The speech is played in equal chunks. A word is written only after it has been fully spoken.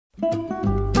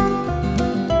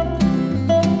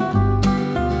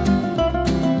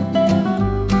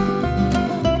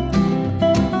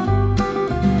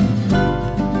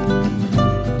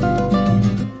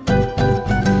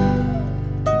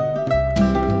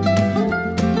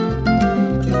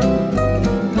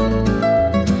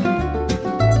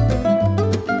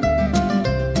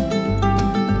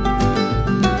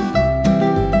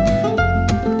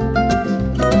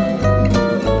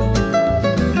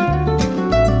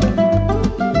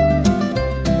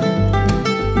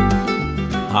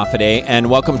Today, and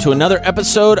welcome to another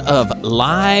episode of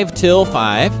Live Till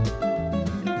 5.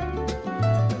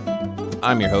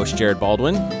 I'm your host, Jared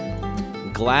Baldwin.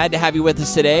 Glad to have you with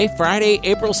us today, Friday,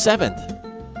 April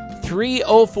 7th,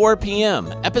 3:04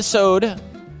 p.m., episode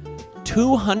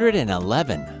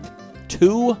 211.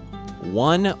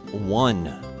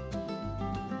 211.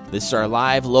 This is our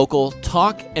live local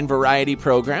talk and variety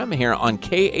program here on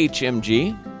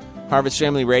KHMG, Harvest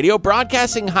Family Radio,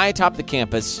 broadcasting high atop the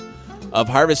campus of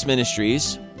Harvest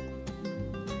Ministries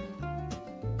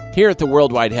here at the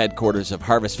worldwide headquarters of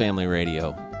Harvest Family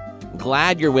Radio.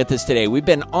 Glad you're with us today. We've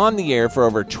been on the air for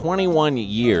over 21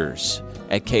 years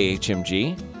at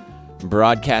KHMG,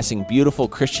 broadcasting beautiful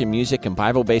Christian music and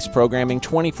Bible-based programming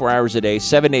 24 hours a day,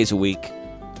 7 days a week.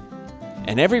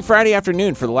 And every Friday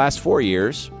afternoon for the last 4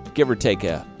 years, give or take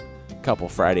a couple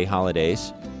Friday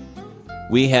holidays,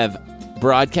 we have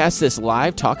broadcast this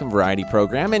live talk and variety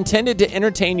program intended to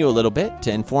entertain you a little bit,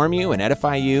 to inform you and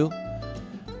edify you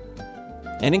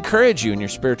and encourage you in your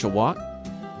spiritual walk.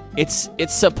 It's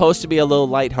supposed to be a little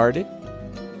lighthearted,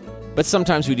 but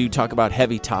sometimes we do talk about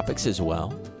heavy topics as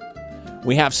well.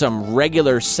 We have some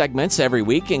regular segments every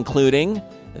week, including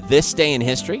This Day in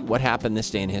History, what happened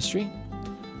this day in history,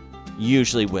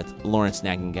 usually with Lawrence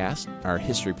Nagengast, our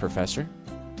history professor.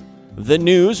 The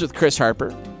News with Chris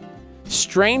Harper.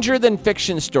 Stranger than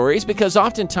fiction stories, because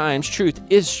oftentimes truth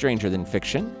is stranger than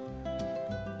fiction.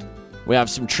 We have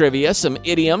some trivia, some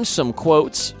idioms, some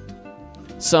quotes,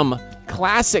 some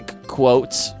classic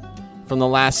quotes from the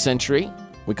last century.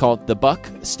 We call it The Buck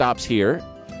Stops Here,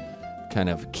 kind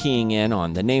of keying in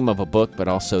on the name of a book, but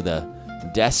also the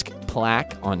desk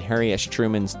plaque on Harry S.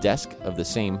 Truman's desk of the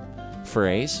same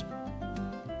phrase.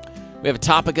 We have a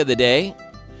topic of the day,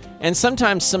 and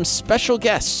sometimes some special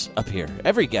guests up here.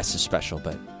 Every guest is special,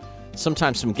 but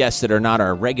sometimes some guests that are not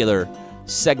our regular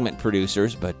segment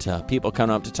producers, but people come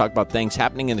up to talk about things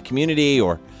happening in the community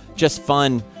or just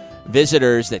fun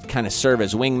visitors that kind of serve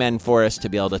as wingmen for us to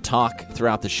be able to talk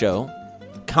throughout the show,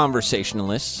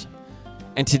 conversationalists.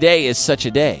 And today is such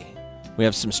a day. We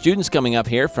have some students coming up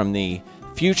here from the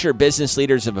Future Business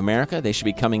Leaders of America. They should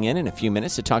be coming in a few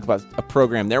minutes to talk about a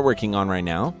program they're working on right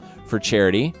now for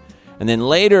charity. And then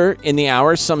later in the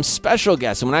hour, some special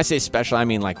guests. And when I say special, I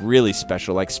mean like really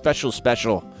special, like special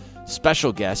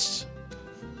guests.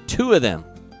 Two of them,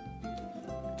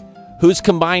 whose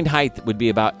combined height would be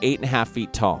about 8.5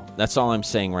 feet tall. That's all I'm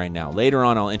saying right now. Later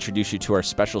on, I'll introduce you to our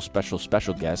special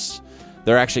guests.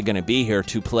 They're actually going to be here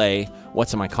to play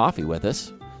What's in My Coffee with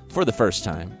us for the first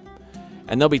time.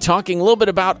 And they'll be talking a little bit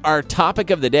about our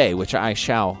topic of the day, which I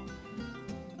shall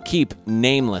keep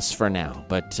nameless for now,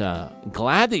 but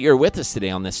glad that you're with us today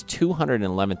on this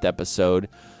 211th episode.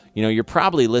 You know, you're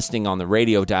probably listening on the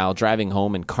radio dial, driving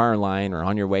home in car line or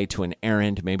on your way to an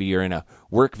errand. Maybe you're in a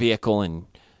work vehicle and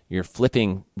you're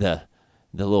flipping the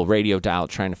little radio dial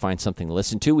trying to find something to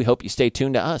listen to. We hope you stay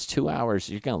tuned to us. 2 hours,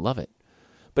 you're going to love it.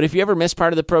 But if you ever miss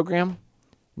part of the program,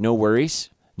 no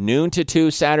worries. Noon to 2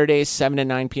 Saturdays, 7 to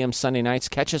 9 p.m. Sunday nights.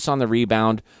 Catch us on the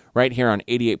rebound right here on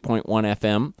 88.1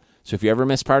 FM. So if you ever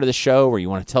miss part of the show or you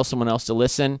want to tell someone else to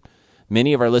listen,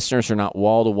 many of our listeners are not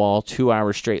wall-to-wall,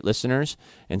 2-hour straight listeners,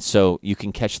 and so you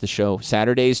can catch the show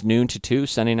Saturdays, noon to 2,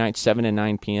 Sunday nights, 7 to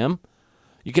 9 p.m.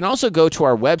 You can also go to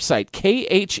our website,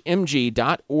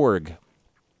 khmg.org.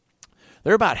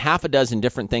 There are about half a dozen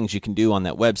different things you can do on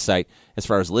that website as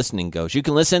far as listening goes. You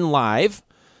can listen live.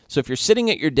 So if you're sitting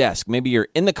at your desk, maybe you're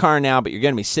in the car now, but you're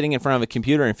going to be sitting in front of a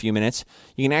computer in a few minutes,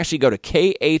 you can actually go to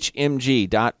khmg.org,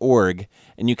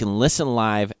 and you can listen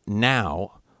live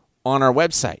now on our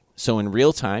website. So in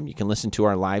real time, you can listen to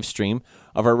our live stream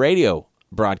of our radio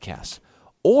broadcast.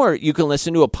 Or you can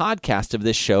listen to a podcast of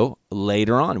this show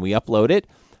later on. We upload it,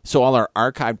 so all our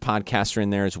archived podcasts are in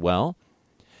there as well.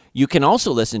 You can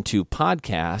also listen to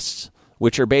podcasts,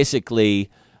 which are basically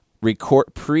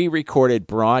pre-recorded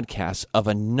broadcasts of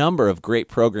a number of great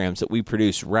programs that we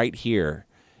produce right here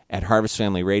at Harvest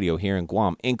Family Radio here in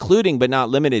Guam, including but not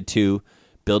limited to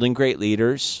Building Great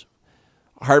Leaders,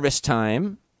 Harvest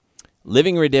Time,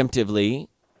 Living Redemptively,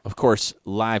 of course,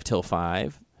 Live Till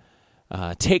 5,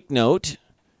 Take Note,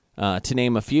 to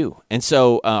name a few. And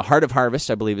so Heart of Harvest,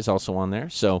 I believe, is also on there.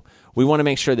 So we want to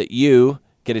make sure that you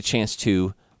get a chance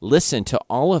to listen to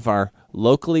all of our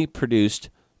locally produced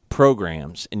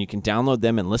programs, and you can download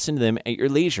them and listen to them at your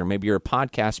leisure. Maybe you're a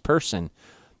podcast person.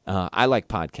 I like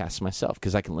podcasts myself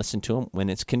because I can listen to them when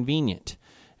it's convenient.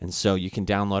 And so you can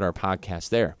download our podcast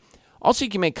there. Also,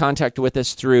 you can make contact with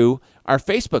us through our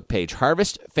Facebook page,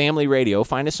 Harvest Family Radio.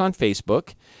 Find us on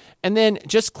Facebook. And then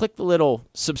just click the little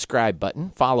subscribe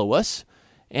button, follow us,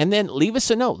 and then leave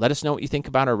us a note. Let us know what you think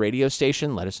about our radio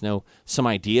station. Let us know some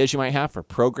ideas you might have for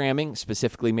programming,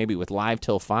 specifically maybe with Live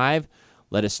Till 5.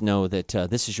 Let us know that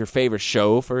this is your favorite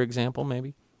show, for example,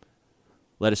 maybe.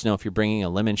 Let us know if you're bringing a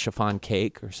lemon chiffon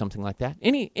cake or something like that.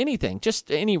 Anything,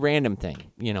 just any random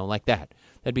thing, like that.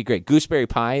 That'd be great. Gooseberry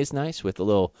pie is nice with a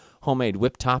little homemade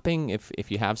whipped topping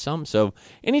if you have some. So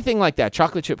anything like that.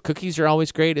 Chocolate chip cookies are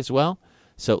always great as well.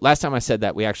 So last time I said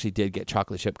that, we actually did get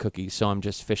chocolate chip cookies. So I'm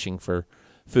just fishing for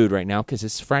food right now because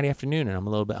it's Friday afternoon and I'm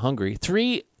a little bit hungry.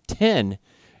 3:10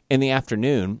 in the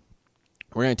afternoon.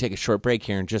 We're going to take a short break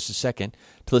here in just a second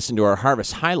to listen to our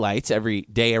Harvest highlights every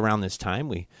day around this time.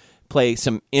 We play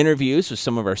some interviews with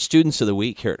some of our students of the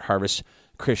week here at Harvest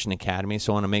Christian Academy.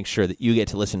 So I want to make sure that you get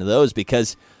to listen to those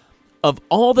because of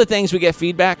all the things we get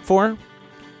feedback for,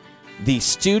 the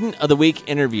Student of the Week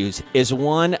interviews is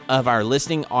one of our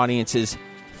listening audience's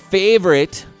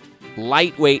favorite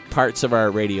lightweight parts of our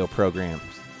radio programs.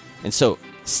 And so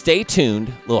stay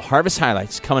tuned. Little Harvest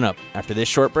highlights coming up after this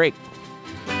short break.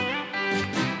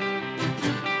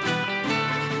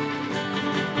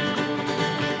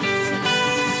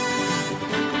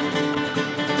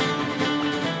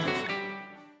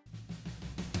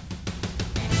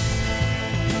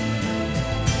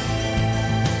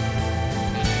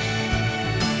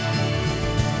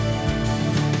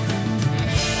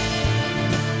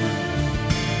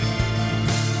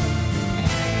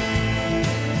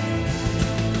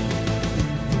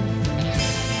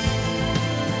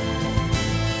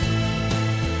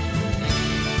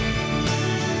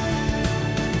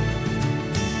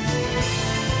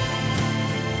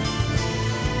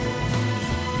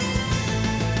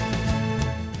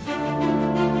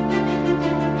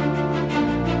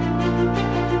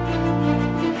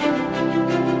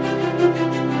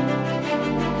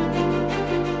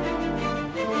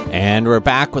 And we're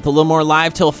back with a little more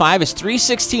Live Till 5. It's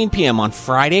 3:16 p.m. on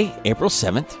Friday, April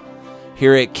 7th,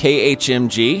 here at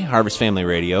KHMG, Harvest Family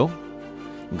Radio.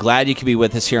 Glad you could be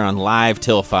with us here on Live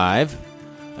Till 5.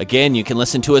 Again, you can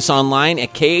listen to us online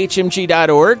at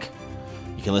khmg.org.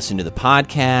 You can listen to the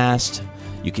podcast.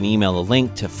 You can email a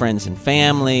link to friends and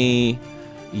family.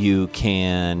 You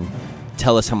can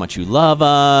tell us how much you love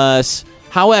us.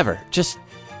 However, just,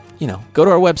 go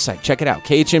to our website. Check it out,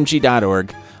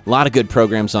 khmg.org. A lot of good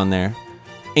programs on there,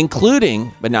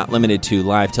 including, but not limited to,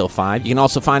 Live Till 5. You can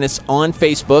also find us on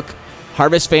Facebook,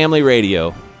 Harvest Family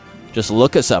Radio. Just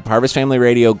look us up, Harvest Family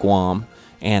Radio Guam,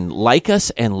 and like us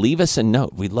and leave us a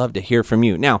note. We'd love to hear from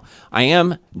you. Now, I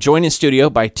am joined in studio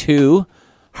by two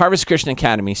Harvest Christian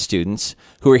Academy students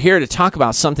who are here to talk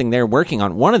about something they're working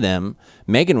on. One of them,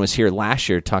 Megan, was here last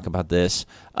year to talk about this.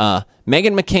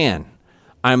 Megan McCann.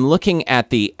 I'm looking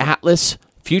at the Atlas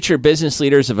Future Business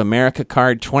Leaders of America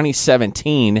card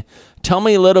 2017. Tell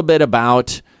me a little bit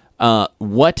about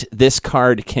what this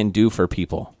card can do for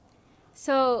people.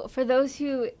 So for those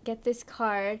who get this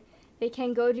card, they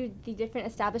can go to the different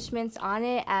establishments on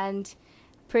it and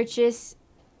purchase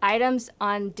items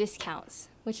on discounts,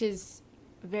 which is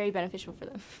very beneficial for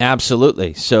them.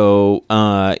 Absolutely. So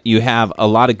you have a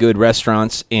lot of good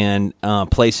restaurants and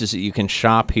places that you can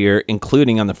shop here,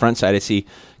 including on the front side. I see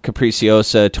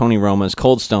Capriciosa, Tony Roma's,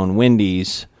 Cold Stone,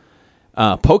 Wendy's,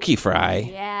 Poke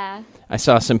Fry. Yeah. I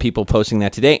saw some people posting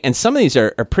that today. And some of these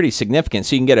are pretty significant.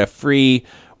 So you can get a free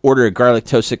order of garlic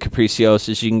toast at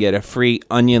Capriciosas. You can get a free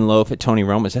onion loaf at Tony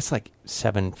Roma's. That's like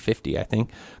 $7.50, I think.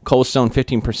 Cold Stone,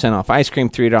 15% off ice cream,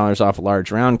 $3 off a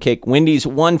large round cake. Wendy's,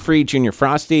 1 free Junior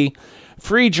Frosty.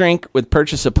 Free drink with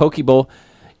purchase of Poke Bowl.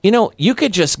 You know, you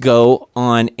could just go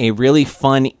on a really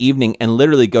fun evening and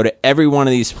literally go to every one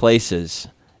of these places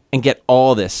and get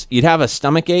all this. You'd have a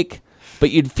stomach ache,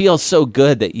 but you'd feel so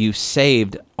good that you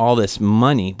saved all this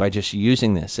money by just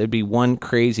using this. It'd be one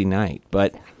crazy night.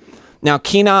 But now,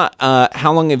 Kina,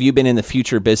 how long have you been in the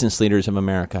Future Business Leaders of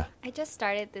America? I just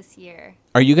started this year.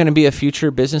 Are you going to be a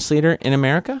future business leader in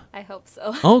America? I hope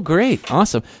so. Oh, great.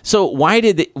 Awesome. So why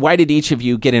did each of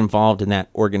you get involved in that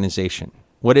organization?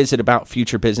 What is it about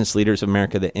Future Business Leaders of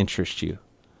America that interests you?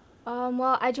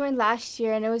 Well, I joined last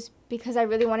year, and it was because I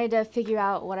really wanted to figure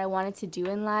out what I wanted to do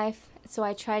in life. So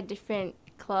I tried different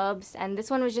clubs, and this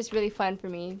one was just really fun for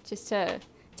me, just to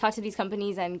talk to these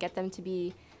companies and get them to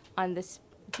be on this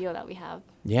deal that we have.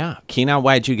 Yeah. Kina,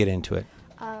 why'd you get into it?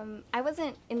 I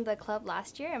wasn't in the club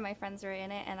last year, and my friends were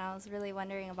in it, and I was really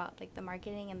wondering about like the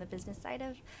marketing and the business side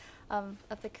of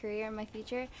the career in my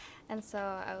future, and so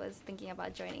I was thinking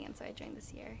about joining, and so I joined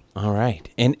this year. All right.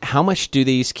 And how much do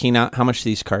these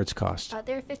cards cost?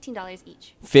 They're $15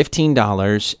 each.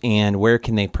 $15, and where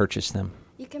can they purchase them?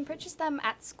 You can purchase them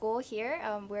at school here.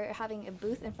 We're having a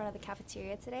booth in front of the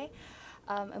cafeteria today,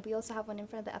 and we also have one in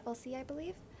front of the FLC, I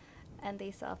believe. And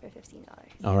they sell for $15.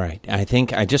 All right. I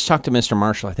think I just talked to Mr.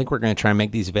 Marshall. I think we're going to try and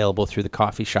make these available through the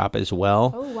coffee shop as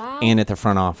well. Oh, wow. And at the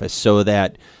front office, so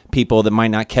that people that might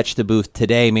not catch the booth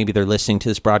today, maybe they're listening to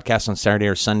this broadcast on Saturday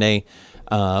or Sunday,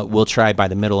 we'll try by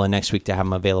the middle of next week to have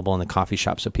them available in the coffee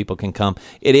shop so people can come.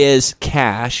 It is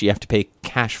cash. You have to pay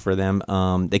cash for them.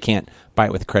 They can't buy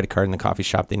it with a credit card in the coffee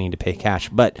shop. They need to pay cash.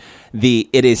 But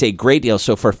it is a great deal.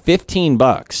 So for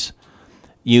 $15,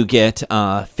 you get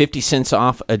 50 cents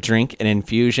off a drink, an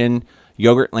infusion,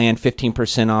 Yogurtland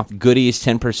 15% off, goodies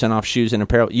 10% off, shoes and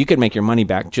apparel. You could make your money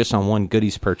back just on one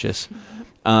goodies purchase.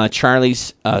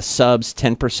 Charlie's subs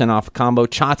 10% off combo.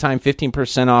 Cha Time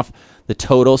 15% off the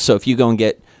total. So if you go and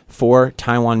get 4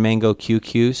 Taiwan Mango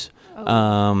QQs,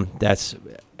 that's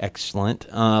excellent.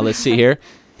 Let's see here.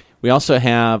 We also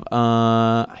have,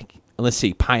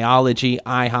 Pieology,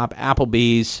 IHOP,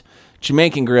 Applebee's,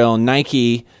 Jamaican Grill,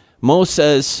 Nike,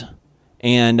 Mosa's,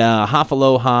 and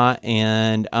Hafaloha,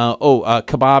 and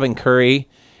kebab and curry.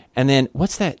 And then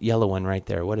what's that yellow one right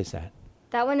there? What is that?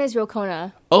 That one is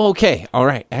Rokona. Oh, okay. All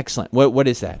right. Excellent. What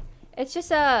is that? It's just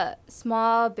a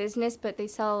small business, but they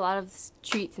sell a lot of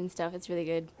treats and stuff. It's really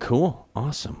good. Cool.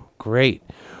 Awesome. Great.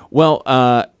 Well,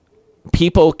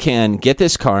 people can get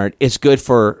this card. It's good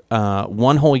for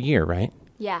one whole year, right?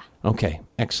 Yeah. Okay,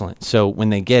 excellent. So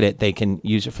when they get it, they can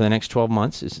use it for the next 12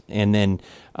 months and then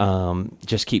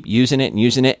just keep using it.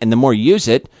 And the more you use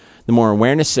it, the more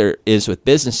awareness there is with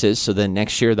businesses. So then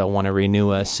next year they'll want to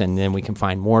renew us, and then we can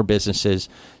find more businesses.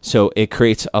 So it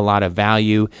creates a lot of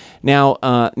value.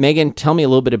 Now, Megan, tell me a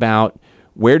little bit about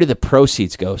where do the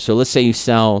proceeds go? So let's say you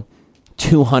sell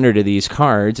 200 of these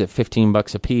cards at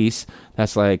 $15 a piece.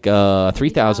 That's like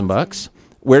 $3,000.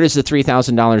 Where does the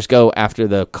 $3,000 go after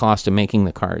the cost of making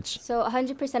the cards? So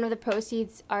 100% of the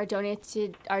proceeds are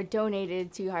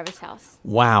donated to Harvest House.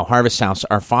 Wow, Harvest House,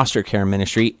 our foster care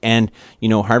ministry. And,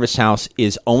 Harvest House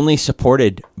is only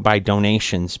supported by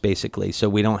donations, basically. So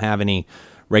we don't have any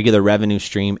regular revenue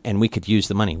stream, and we could use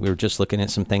the money. We were just looking at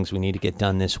some things we need to get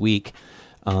done this week,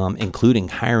 including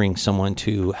hiring someone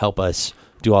to help us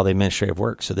do all the administrative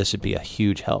work. So this would be a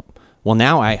huge help. Well,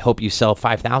 now I hope you sell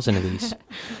 5,000 of these.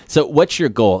 So what's your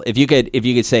goal? If you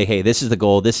could say, hey, this is the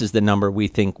goal, this is the number we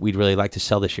think we'd really like to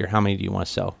sell this year, how many do you want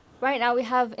to sell? Right now we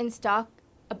have in stock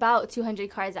about 200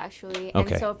 cards, actually.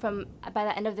 Okay. And so by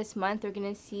the end of this month, we're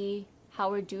going to see how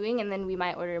we're doing, and then we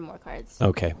might order more cards.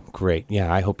 Okay, great.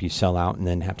 Yeah, I hope you sell out and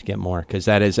then have to get more, because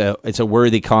that is it's a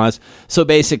worthy cause. So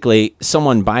basically,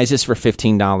 someone buys this for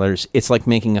 $15. It's like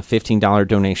making a $15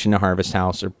 donation to Harvest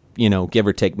House, or give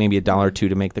or take maybe $1 or $2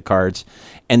 to make the cards.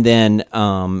 And then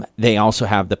they also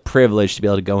have the privilege to be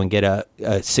able to go and get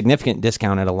a significant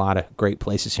discount at a lot of great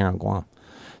places here on Guam.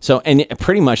 So, and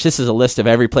pretty much this is a list of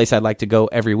every place I'd like to go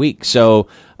every week. So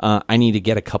I need to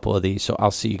get a couple of these. So I'll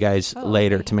see you guys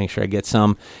later to make sure I get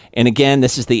some. And again,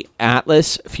 this is the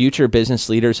Atlas Future Business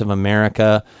Leaders of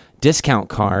America discount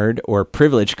card or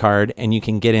privilege card. And you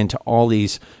can get into all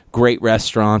these great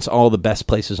restaurants. All the best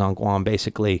places on Guam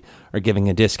basically are giving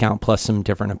a discount, plus some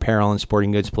different apparel and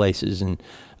sporting goods places. And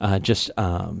just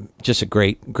a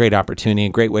great opportunity, a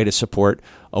great way to support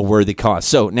a worthy cause.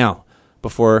 So now,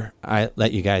 before I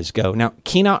let you guys go. Now,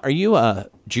 Kina, are you a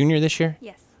junior this year?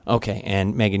 Yes. Okay,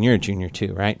 and Megan, you're a junior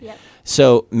too, right? Yep.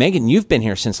 So, Megan, you've been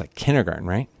here since like kindergarten,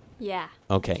 right? Yeah.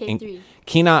 Okay. K3. And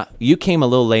Kina, you came a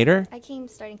little later? I came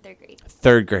starting 3rd grade.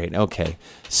 3rd grade, okay.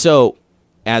 So,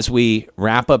 as we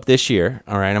wrap up this year,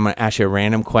 all right, I'm going to ask you a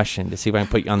random question to see if I can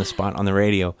put you on the spot on the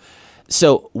radio.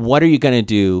 So, what are you going to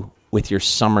do with your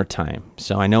summertime?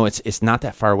 So, I know it's not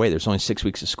that far away. There's only 6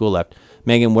 weeks of school left.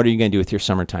 Megan, what are you going to do with your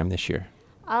summertime this year?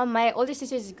 My older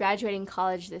sister is graduating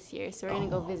college this year, so we're going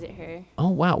to go visit her. Oh,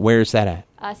 wow. Where is that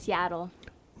at? Seattle.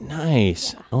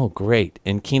 Nice. Yeah. Oh, great.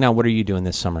 And Kina, what are you doing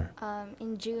this summer?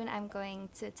 In June, I'm going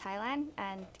to Thailand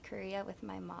and Korea with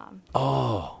my mom.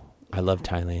 Oh, I love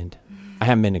Thailand. I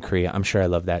haven't been to Korea. I'm sure I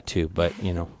love that too, but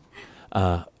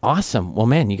awesome. Well,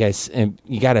 man, you guys,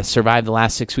 you got to survive the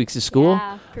last 6 weeks of school.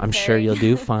 Yeah, I'm sure you'll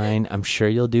do fine.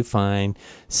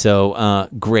 So,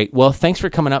 great. Well, thanks for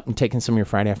coming up and taking some of your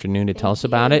Friday afternoon to tell us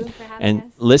about it. For having And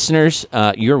us. listeners,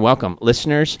 you're welcome.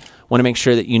 Listeners, want to make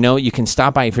sure that you can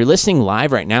stop by. If you're listening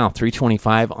live right now,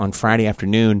 3:25 on Friday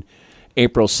afternoon,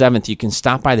 April 7th, you can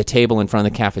stop by the table in front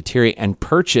of the cafeteria and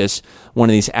purchase one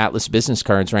of these Atlas business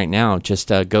cards right now. Just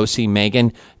go see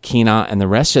Megan, Keena, and the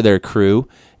rest of their crew,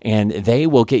 and they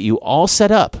will get you all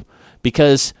set up,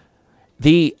 because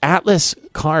the Atlas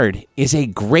card is a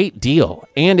great deal,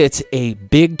 and it's a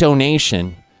big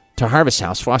donation to Harvest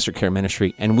House Foster Care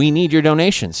Ministry, and we need your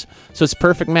donations. So it's a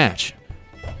perfect match.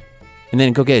 And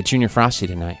then go get a Junior Frosty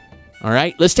tonight. All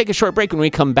right, let's take a short break. When we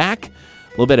come back,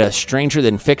 a little bit of Stranger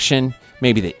Than Fiction,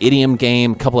 maybe the idiom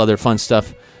game, a couple other fun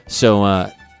stuff. So,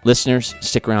 listeners,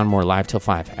 stick around. More Live Till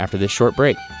 5 after this short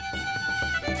break.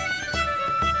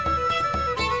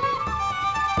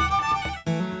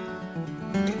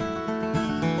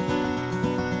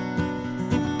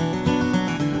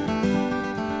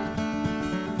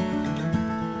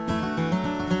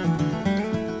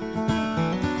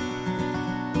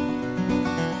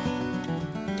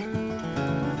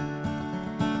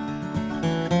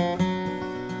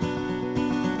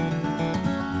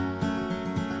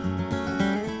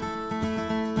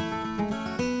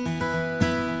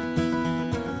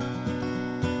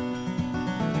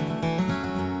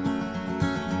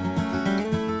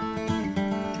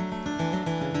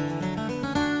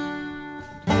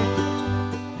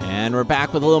 And we're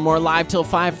back with a little more Live Till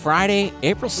 5, Friday,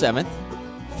 April 7th,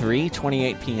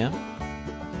 3:28 p.m.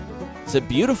 It's a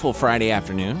beautiful Friday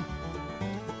afternoon.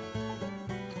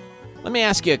 Let me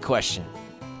ask you a question,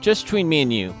 just between me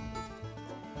and you.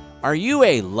 Are you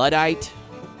a Luddite?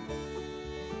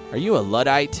 Are you a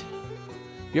Luddite?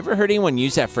 You ever heard anyone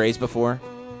use that phrase before?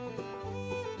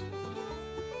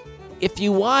 If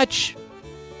you watch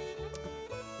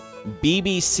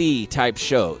BBC-type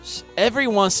shows, every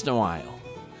once in a while,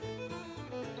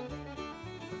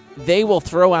 they will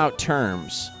throw out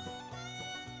terms,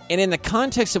 and in the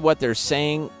context of what they're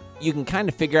saying, you can kind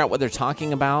of figure out what they're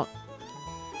talking about.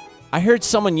 I heard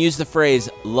someone use the phrase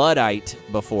Luddite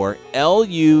before,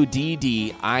 Luddite,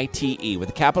 with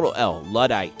a capital L,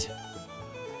 Luddite.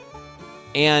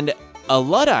 And a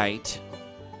Luddite,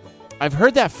 I've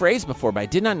heard that phrase before, but I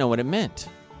did not know what it meant.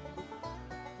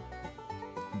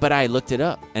 But I looked it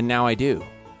up, and now I do.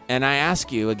 And I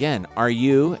ask you again, are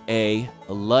you a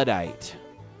Luddite?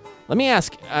 Let me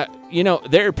ask,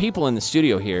 there are people in the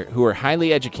studio here who are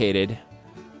highly educated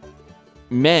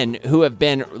men who have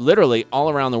been literally all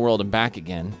around the world and back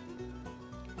again,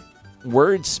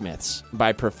 wordsmiths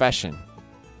by profession.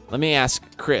 Let me ask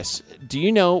Chris, do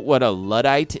you know what a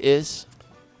Luddite is?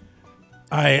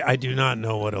 I do not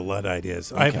know what a Luddite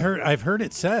is. Okay. I've heard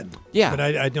it said, but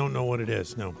I don't know what it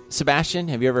is, no. Sebastian,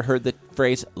 have you ever heard the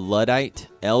phrase Luddite?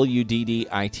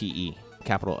 Luddite,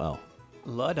 capital L.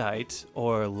 Luddite,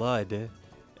 or Lud,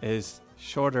 is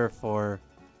shorter for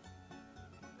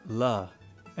La,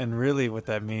 and really what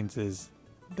that means is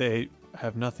they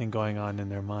have nothing going on in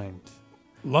their mind.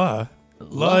 La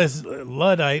is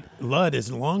Luddite. Lud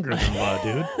is longer than La,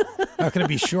 dude. How can it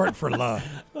be short for La?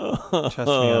 Trust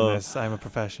me on this. I'm a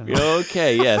professional.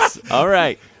 Okay, yes. All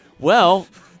right. Well,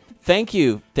 thank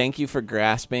you. Thank you for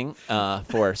grasping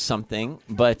for something.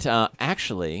 But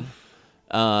actually...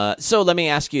 so let me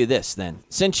ask you this then.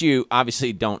 Since you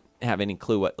obviously don't have any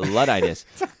clue what Luddite is,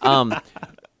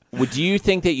 would you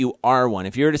think that you are one?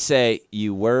 If you were to say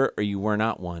you were or you were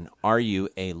not one, are you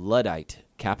a Luddite?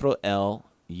 Capital Luddite.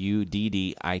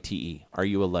 Are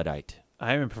you a Luddite?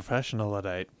 I am a professional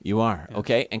Luddite. You are? Yes.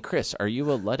 Okay. And Chris, are you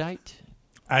a Luddite?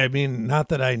 I mean, not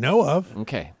that I know of.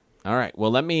 Okay. All right.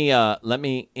 Well, let me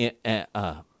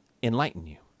enlighten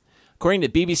you. According to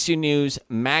BBC News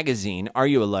magazine, Are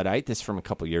You a Luddite? This is from a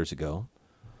couple years ago.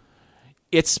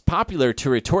 It's popular to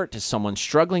retort to someone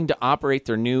struggling to operate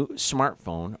their new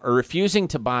smartphone or refusing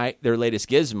to buy their latest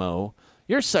gizmo,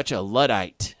 "You're such a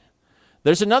Luddite."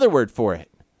 There's another word for it,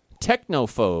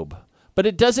 technophobe, but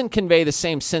it doesn't convey the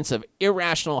same sense of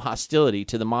irrational hostility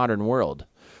to the modern world.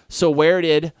 So where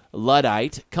did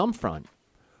Luddite come from?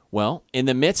 Well, in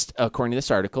the midst, according to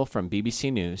this article from BBC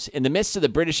News, in the midst of the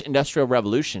British Industrial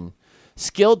Revolution,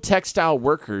 skilled textile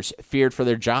workers feared for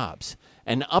their jobs.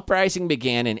 An uprising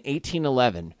began in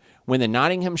 1811 when the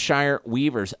Nottinghamshire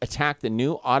weavers attacked the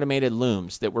new automated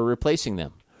looms that were replacing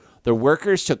them. The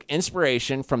workers took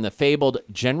inspiration from the fabled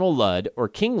General Ludd, or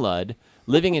King Ludd,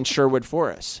 living in Sherwood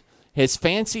Forest. His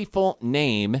fanciful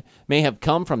name may have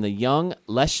come from the young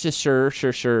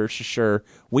Leicestershire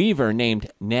weaver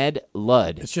named Ned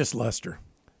Ludd. It's just Leicester.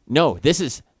 No, this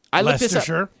is... I looked this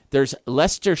Leicestershire? up. There's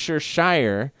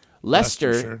Leicestershire.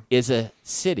 Leicester is a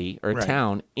city or a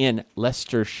town in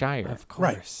Leicestershire. Of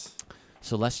course. Right.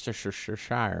 So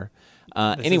Leicestershire.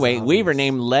 Anyway, weaver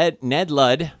named Ned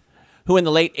Ludd who in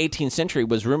the late 18th century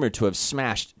was rumored to have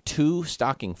smashed 2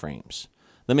 stocking frames.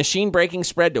 The machine breaking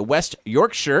spread to West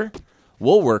Yorkshire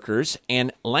wool workers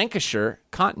and Lancashire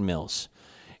cotton mills.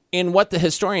 In what the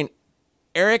historian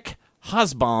Eric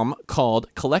Hobsbawm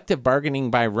called collective bargaining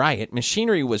by riot,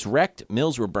 machinery was wrecked,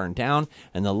 mills were burned down,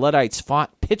 and the Luddites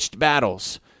fought pitched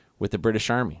battles with the British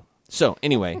Army. So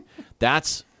anyway,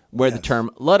 that's where the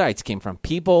term Luddites came from.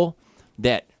 People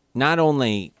that not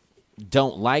only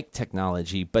don't like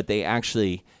technology, but they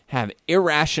actually have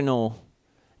irrational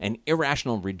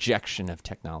rejection of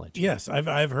technology. Yes,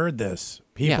 I've heard this.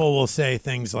 People will say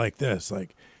things like this,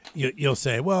 like you'll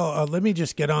say, well, let me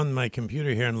just get on my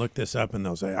computer here and look this up, and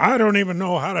they'll say, I don't even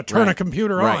know how to turn a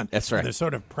computer on. That's right. And they're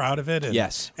sort of proud of it,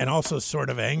 and, and also sort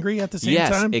of angry at the same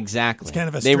time. Yes, exactly. It's kind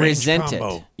of a they strange resent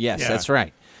combo. it. Yes, that's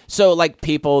right. So like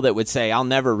people that would say, I'll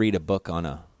never read a book on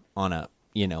a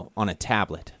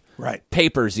tablet. Right.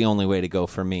 Paper's the only way to go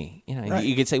for me.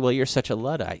 You could say, well, you're such a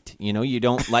Luddite. You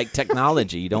don't like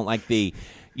technology. You don't like the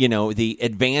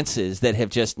advances that have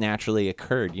just naturally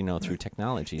occurred, through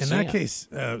technology. In that case,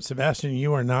 Sebastian,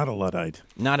 you are not a Luddite.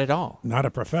 Not at all. Not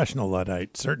a professional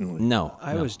Luddite, certainly. No.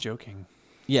 I was joking.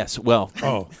 Yes, well.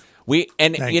 Thanks.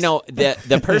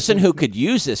 The person who could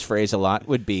use this phrase a lot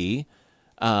would be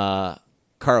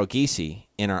Carl Giese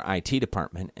in our IT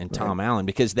department and Tom Allen,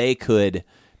 because they could,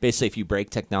 basically, if you break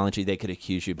technology, they could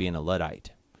accuse you of being a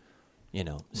Luddite.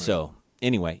 So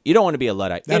anyway, you don't want to be a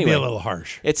Luddite. That'd be a little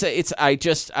harsh.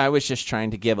 I was just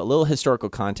trying to give a little historical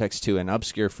context to an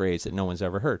obscure phrase that no one's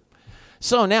ever heard.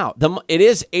 So now it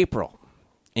is April,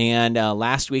 and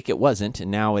last week it wasn't, and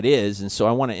now it is, and so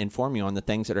I want to inform you on the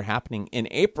things that are happening in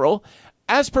April,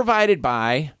 as provided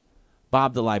by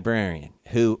Bob the librarian,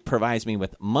 who provides me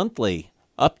with monthly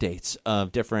updates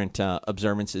of different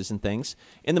observances and things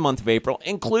in the month of April,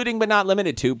 including but not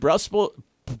limited to Brussels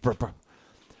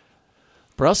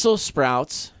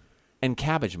sprouts and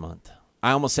cabbage month.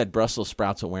 I almost said Brussels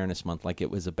sprouts awareness month like it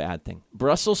was a bad thing.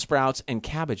 Brussels sprouts and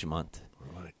cabbage month.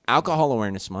 Right. Alcohol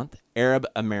awareness month. Arab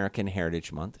American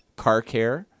Heritage month. Car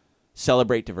care.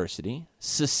 Celebrate diversity.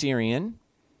 Caesarean.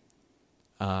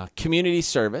 Community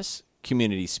service.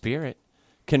 Community spirit.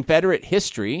 Confederate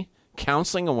history.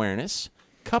 Counseling awareness.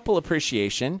 Couple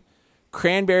appreciation.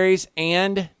 Cranberries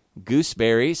and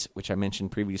gooseberries, which I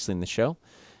mentioned previously in the show.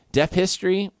 Deaf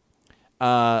history.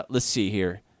 Let's see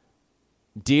here.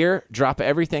 Dear, drop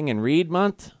everything and read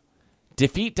month,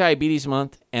 defeat diabetes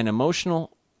month, and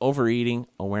emotional overeating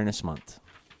awareness month.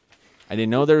 I didn't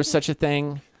know there was such a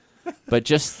thing, but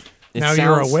just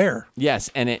you're aware. Yes,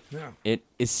 and it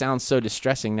sounds so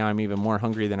distressing. Now I'm even more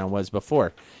hungry than I was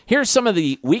before. Here's some of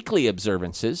the weekly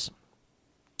observances.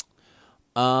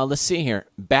 Let's see here.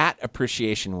 Bat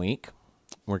Appreciation Week.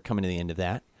 We're coming to the end of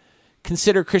that.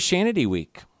 Consider Christianity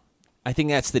Week. I think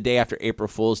that's the day after April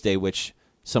Fool's Day, which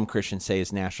some Christians say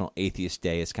is National Atheist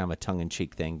Day. It's kind of a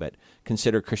tongue-in-cheek thing, but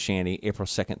consider Christianity, April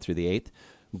 2nd through the 8th.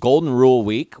 Golden Rule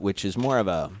Week, which is more of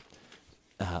a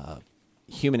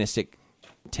humanistic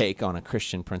take on a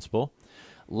Christian principle.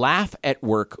 Laugh at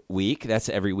Work Week. That's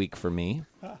every week for me.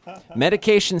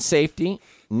 Medication Safety.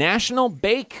 National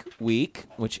Bake Week,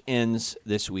 which ends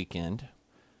this weekend.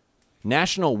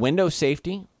 National Window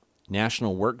Safety.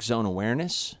 National Work Zone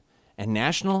Awareness. And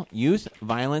National Youth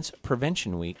Violence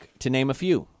Prevention Week, to name a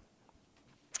few.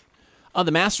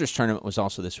 The Masters Tournament was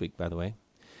also this week, by the way.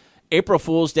 April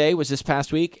Fool's Day was this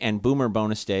past week, and Boomer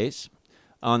Bonus Days.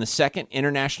 On the 2nd,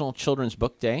 International Children's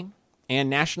Book Day, and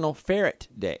National Ferret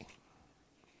Day.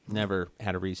 Never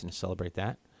had a reason to celebrate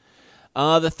that.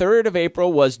 The 3rd of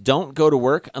April was Don't Go to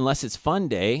Work Unless It's Fun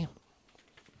Day.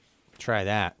 Try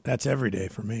that. That's every day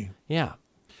for me. Yeah.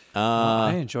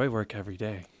 I enjoy work every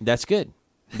day. That's good.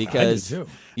 Because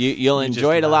you'll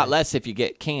enjoy it a lot less if you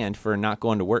get canned for not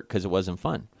going to work because it wasn't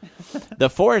fun. The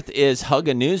 4th is Hug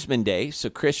a Newsman Day, so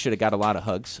Chris should have got a lot of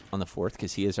hugs on the 4th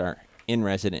because he is our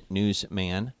in-resident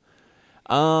newsman.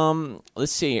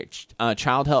 Let's see.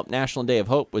 Child Help National Day of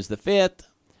Hope was the 5th,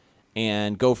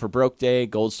 and Go for Broke Day,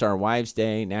 Gold Star Wives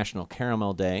Day, National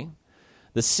Caramel Day.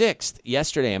 The 6th,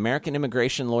 yesterday, American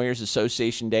Immigration Lawyers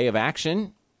Association Day of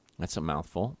Action. That's a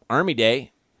mouthful. Army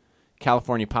Day,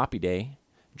 California Poppy Day,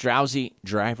 Drowsy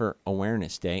Driver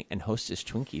Awareness Day, and Hostess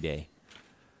Twinkie Day.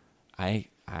 I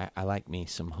like me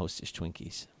some Hostess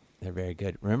Twinkies. They're very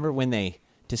good. Remember when they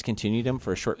discontinued them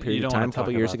for a short period of time a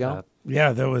couple years ago? That.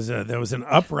 Yeah, there was an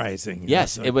uprising.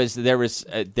 Yes, there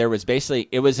was basically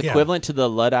equivalent to the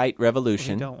Luddite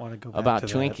Revolution about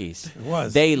Twinkies. It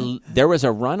was. There was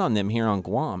a run on them here on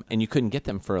Guam, and you couldn't get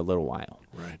them for a little while.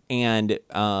 Right. And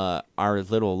our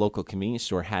little local convenience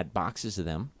store had boxes of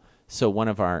them. So one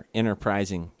of our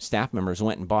enterprising staff members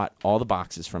went and bought all the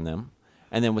boxes from them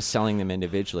and then was selling them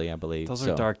individually, I believe. Those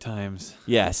So, are dark times.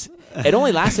 Yes. It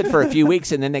only lasted for a few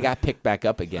weeks, and then they got picked back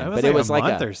up again. It was But like it was a like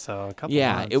month or so, a couple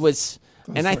yeah, months. it was,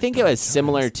 and I like think it was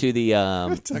similar to the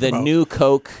about- new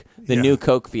Coke, the Yeah. new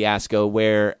Coke fiasco,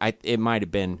 where it might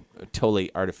have been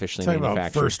totally artificially Talk about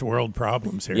manufactured. first world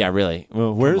problems here. Yeah, really.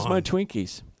 Well, where's my on.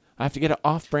 Twinkies? I have to get an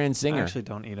off-brand I Zinger. actually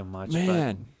don't eat them much.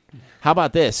 Man, how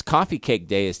about this? Coffee Cake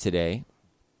Day is today.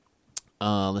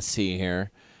 Let's see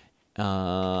here.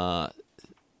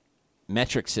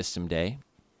 Metric System Day.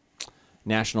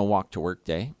 National Walk to Work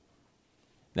Day.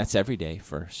 That's every day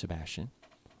for Sebastian.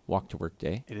 Walk to Work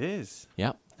Day. It is.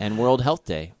 Yep. And World Health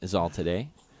Day is all today.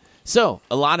 So,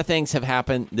 a lot of things have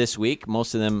happened this week,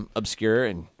 most of them obscure,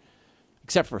 and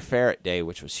except for Ferret Day,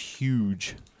 which was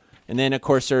huge. And then, of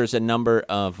course, there's a number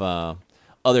of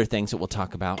other things that we'll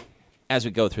talk about as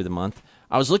we go through the month.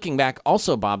 I was looking back.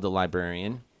 Also, Bob the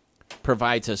Librarian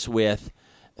provides us with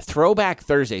Throwback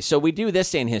Thursday. So we do this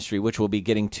day in history, which we'll be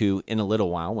getting to in a little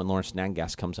while when Lawrence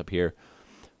Nagast comes up here.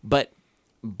 But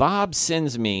Bob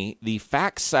sends me the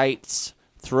Fact Site's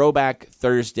Throwback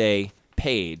Thursday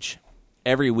page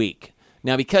every week.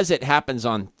 Now, because it happens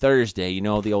on Thursday, you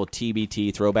know, the old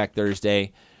TBT, Throwback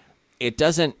Thursday, it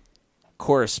doesn't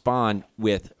correspond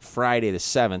with Friday the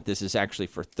 7th. This is actually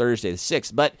for Thursday the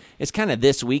 6th, but it's kind of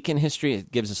this week in history.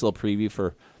 It gives us a little preview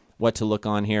for what to look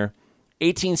on here.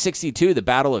 1862, the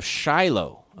Battle of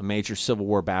Shiloh, a major Civil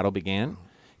War battle, began.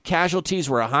 Casualties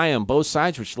were high on both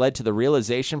sides, which led to the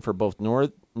realization for both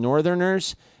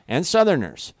Northerners and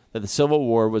Southerners that the Civil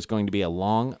War was going to be a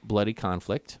long, bloody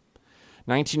conflict.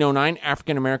 1909,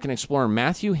 African-American explorer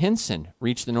Matthew Henson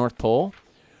reached the North Pole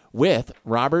with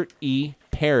Robert E.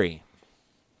 Peary.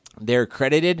 They're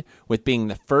credited with being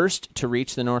the first to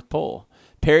reach the North Pole.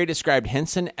 Peary described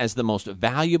Henson as the most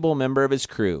valuable member of his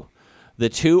crew. The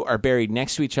two are buried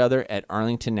next to each other at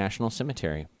Arlington National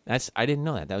Cemetery. I didn't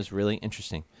know that. That was really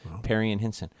interesting. Wow. Peary and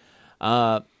Henson.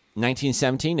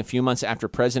 1917, a few months after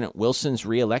President Wilson's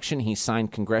re-election, he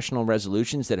signed congressional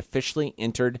resolutions that officially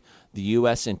entered the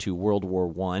U.S. into World War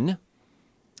I.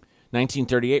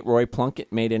 1938, Roy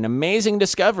Plunkett made an amazing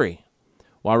discovery.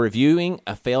 While reviewing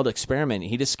a failed experiment,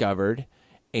 he discovered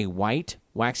a white,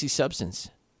 waxy substance.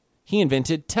 He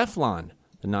invented Teflon,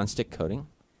 the nonstick coating.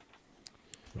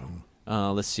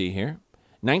 Let's see here.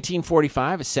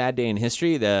 1945, a sad day in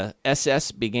history. The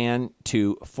SS began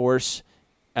to force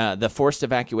the forced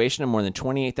evacuation of more than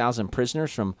 28,000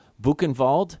 prisoners from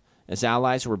Buchenwald as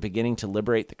Allies were beginning to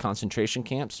liberate the concentration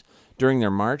camps. During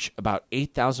their march, about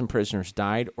 8,000 prisoners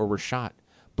died or were shot.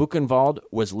 Buchenwald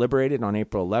was liberated on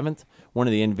April 11th. One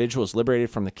of the individuals liberated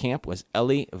from the camp was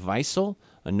Elie Wiesel,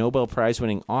 a Nobel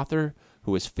Prize-winning author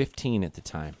who was 15 at the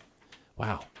time.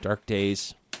 Wow, dark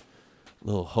days.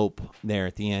 Little hope there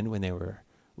at the end when they were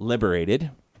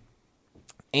liberated.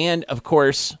 And, of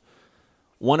course,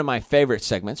 one of my favorite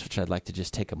segments, which I'd like to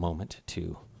just take a moment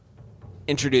to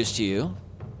introduce to you.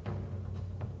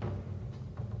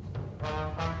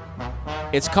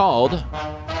 It's called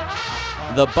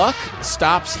The Buck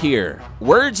Stops Here.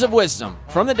 Words of wisdom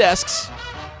from the desks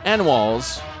and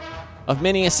walls of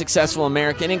many a successful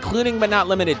American, including but not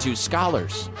limited to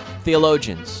scholars,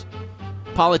 theologians,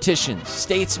 politicians,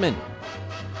 statesmen,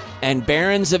 and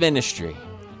barons of industry.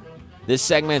 This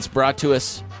segment's brought to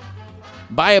us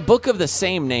by a book of the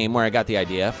same name, where I got the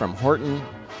idea, from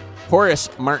Horace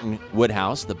Martin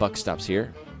Woodhouse. The Buck Stops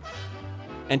Here.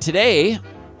 And today,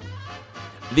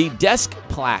 the desk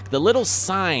plaque, the little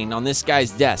sign on this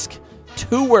guy's desk,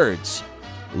 2 words,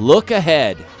 look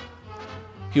ahead.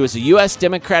 He was a U.S.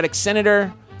 Democratic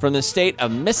senator from the state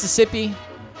of Mississippi,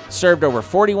 served over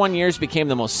 41 years, became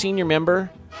the most senior member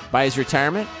by his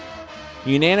retirement,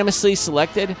 unanimously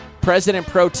selected President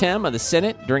Pro Tem of the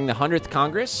Senate during the 100th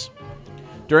Congress.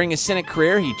 During his Senate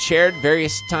career, he chaired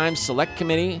various times Select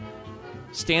Committee,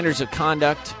 Standards of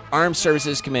Conduct, Armed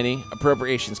Services Committee,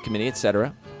 Appropriations Committee,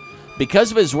 etc.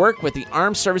 Because of his work with the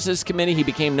Armed Services Committee, he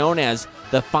became known as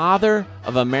the father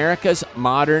of America's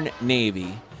modern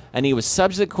Navy, and he was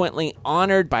subsequently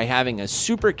honored by having a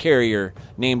supercarrier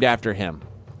named after him.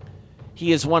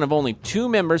 He is one of only 2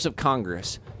 members of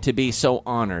Congress to be so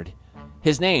honored.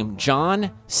 His name,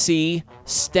 John C.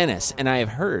 Stennis, and I have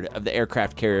heard of the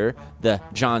aircraft carrier, the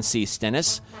John C.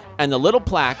 Stennis, and the little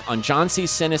plaque on John C.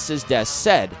 Stennis's desk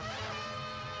said,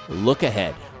 look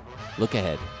ahead, look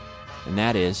ahead, and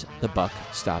that is The Buck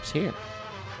Stops Here.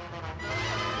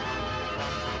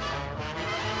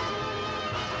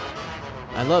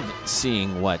 I love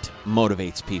seeing what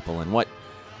motivates people and what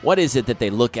is it that they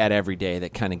look at every day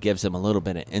that kind of gives them a little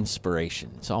bit of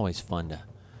inspiration. It's always fun to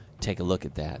take a look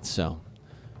at that. So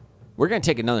we're going to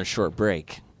take another short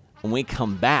break. When we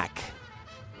come back,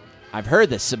 I've heard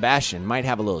that Sebastian might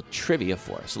have a little trivia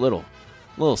for us, a little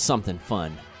something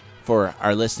fun for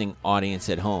our listening audience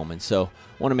at home. And so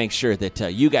I want to make sure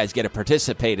that you guys get to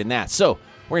participate in that. So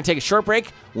we're going to take a short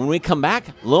break. When we come back,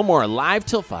 a little more Live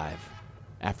Till 5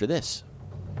 after this.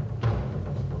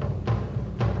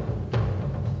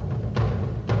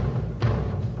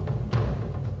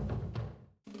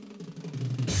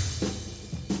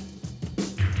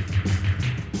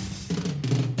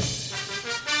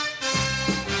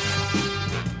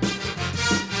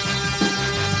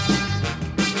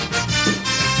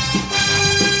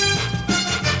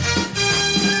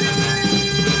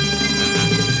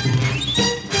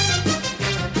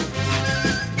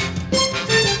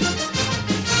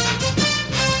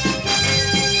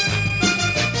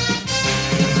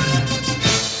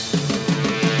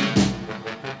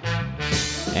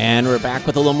 And we're back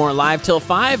with a little more Live Till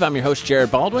 5. I'm your host, Jared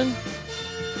Baldwin.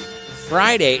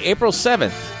 Friday, April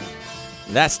 7th.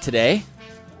 That's today.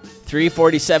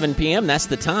 3:47 p.m. That's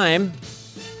the time.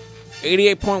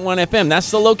 88.1 FM. That's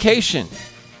the location.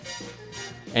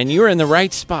 And you're in the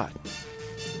right spot.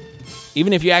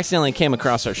 Even if you accidentally came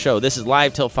across our show, this is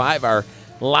Live Till 5, our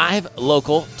live,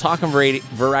 local, talk and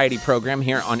variety program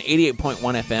here on 88.1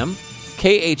 FM,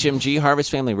 KHMG, Harvest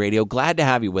Family Radio. Glad to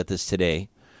have you with us today.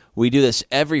 We do this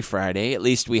every Friday. At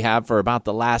least we have for about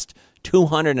the last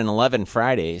 211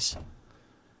 Fridays.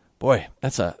 Boy,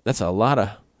 that's a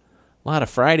lot of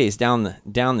Fridays down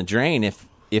the drain.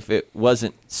 If it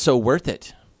wasn't so worth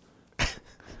it.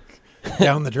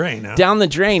 Down the drain, huh? Down the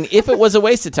drain. If it was a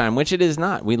waste of time, which it is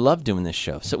not. We love doing this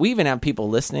show. So we even have people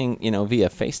listening, via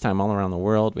FaceTime all around the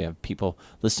world. We have people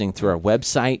listening through our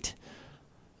website,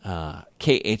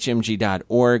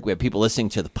 khmg.org. We have people listening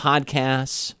to the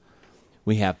podcasts.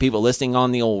 We have people listening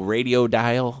on the old radio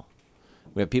dial.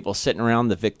 We have people sitting around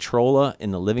the Victrola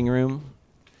in the living room.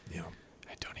 Yeah.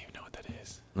 I don't even know what that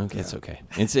is. Okay, yeah. It's okay.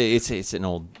 It's an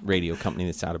old radio company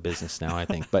that's out of business now, I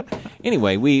think. But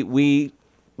anyway, we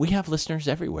have listeners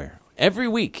everywhere. Every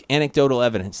week, anecdotal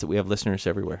evidence that we have listeners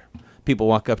everywhere. People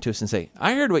walk up to us and say,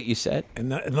 "I heard what you said."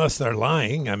 And unless they're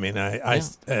lying, I mean,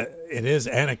 it is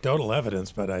anecdotal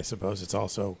evidence, but I suppose it's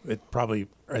probably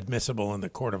admissible in the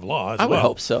court of law as well. I would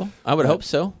hope so. Hope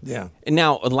so. Yeah. And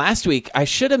now, last week, I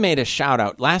should have made a shout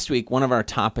out. Last week, one of our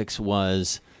topics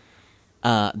was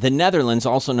the Netherlands,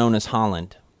 also known as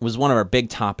Holland, was one of our big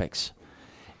topics.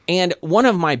 And one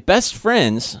of my best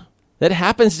friends that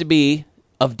happens to be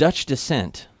of Dutch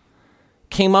descent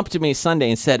came up to me Sunday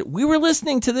and said, "We were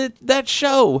listening to that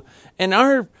show, and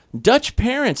our Dutch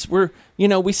parents were,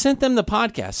 we sent them the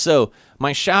podcast." So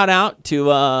my shout out to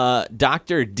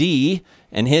Dr. D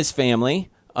and his family,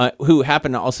 who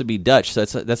happen to also be Dutch. So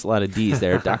that's a lot of D's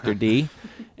there. Dr. D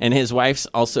and his wife's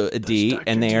also a D,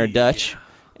 and they are Dutch.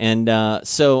 And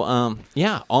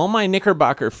all my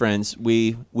Knickerbocker friends,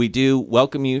 we do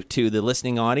welcome you to the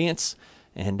listening audience,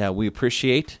 and we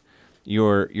appreciate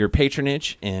your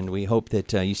patronage, and we hope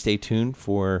that you stay tuned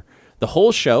for the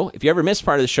whole show. If you ever miss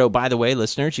part of the show, by the way,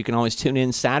 listeners, you can always tune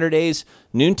in Saturdays,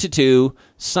 noon to 2,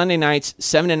 Sunday nights,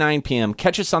 7 to 9 p.m.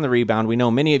 Catch us on the rebound. We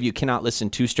know many of you cannot listen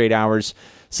 2 straight hours.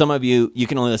 Some of you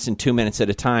can only listen 2 minutes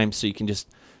at a time, so you can just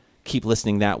keep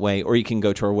listening that way, or you can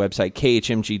go to our website,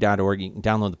 khmg.org. You can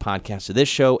download the podcast of this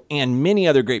show and many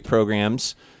other great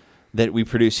programs that we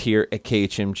produce here at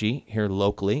KHMG, here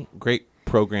locally. Great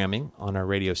programming on our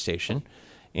radio station.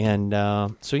 And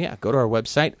go to our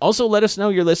website. Also, let us know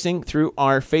you're listening through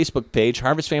our Facebook page,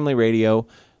 Harvest Family Radio.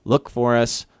 Look for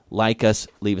us, like us,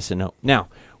 leave us a note. Now,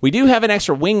 we do have an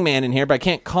extra wingman in here, but I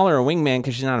can't call her a wingman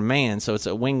because she's not a man, so it's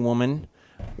a wing woman,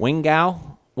 wing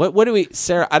gal. What do we,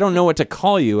 Sarah? I don't know what to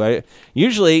call you.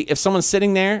 Usually, if someone's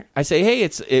sitting there, I say,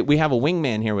 "Hey, we have a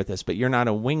wingman here with us," but you're not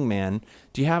a wingman.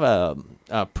 Do you have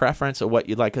a preference of what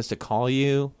you'd like us to call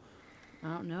you? I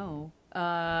don't know.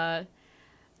 To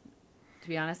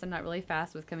be honest, I'm not really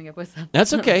fast with coming up with something.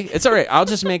 That's okay. It's all right. I'll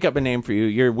just make up a name for you.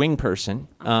 You're a wing person.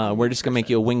 We're just going to make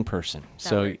you a wing person.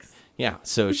 That works. Yeah.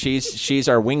 So she's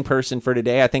our wing person for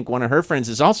today. I think one of her friends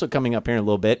is also coming up here in a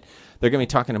little bit. They're going to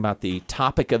be talking about the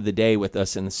topic of the day with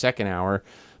us in the second hour.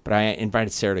 But I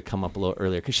invited Sarah to come up a little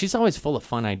earlier because she's always full of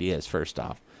fun ideas, first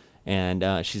off. And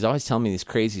she's always telling me these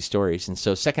crazy stories. And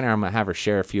so second hour, I'm going to have her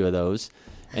share a few of those.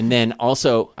 And then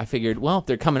also, I figured, well, if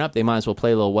they're coming up, they might as well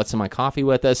play a little What's in My Coffee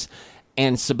with us.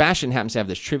 And Sebastian happens to have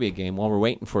this trivia game. While we're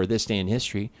waiting for this day in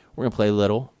history, we're going to play a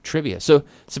little trivia. So,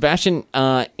 Sebastian,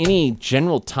 any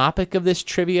general topic of this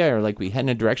trivia, or like we head in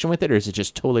a direction with it, or is it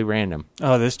just totally random?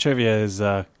 Oh, this trivia is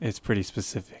it's pretty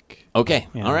specific. Okay.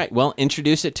 Yeah. All right. Well,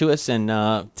 introduce it to us and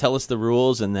tell us the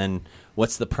rules, and then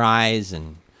what's the prize,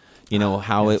 and You know,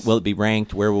 how will it be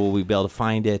ranked? Where will we be able to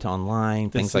find it online?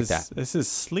 Things like that. This is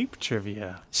sleep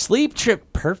trivia. Sleep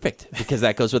trip, perfect, because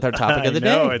that goes with our topic of the I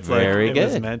know, day. it's like Very it good.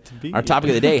 was meant to be. Our topic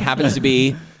of the day happens to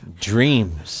be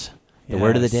dreams. The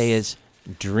word of the Yes. day is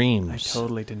dreams. I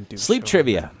totally didn't do Sleep so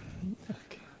trivia.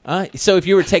 So if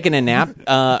you were taking a nap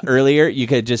earlier, you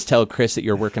could just tell Chris that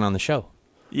you're working on the show.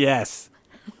 Yes.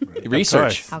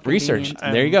 Research. How Research.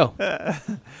 convenient. There you go.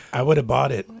 I would have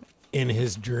bought it in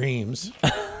his dreams.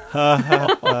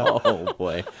 Oh,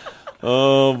 boy.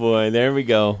 Oh, boy. There we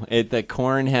go. The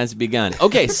corn has begun.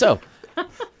 Okay, so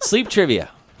sleep trivia.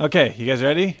 Okay, you guys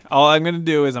ready? All I'm going to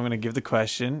do is I'm going to give the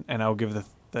question, and I'll give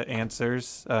the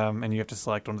answers, and you have to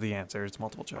select one of the answers. It's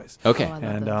multiple choice. Okay, Oh, I love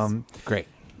And those. great.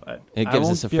 but It I gives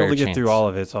won't us a be able fair to get chance. through all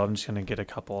of it, so I'm just going to get a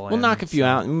couple. We'll knock a few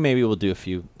out, and maybe we'll do a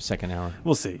few second hour.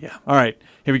 We'll see, yeah. All right,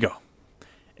 here we go.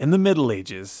 In the Middle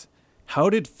Ages, how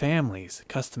did families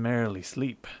customarily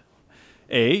sleep?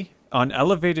 A. On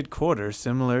elevated quarters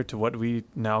similar to what we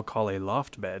now call a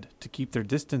loft bed to keep their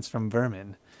distance from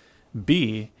vermin.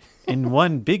 B. In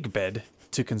one big bed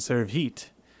to conserve heat.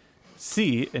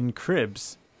 C. In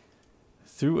cribs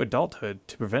through adulthood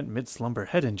to prevent mid-slumber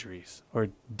head injuries. Or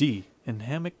D. In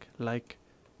hammock-like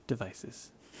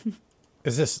devices.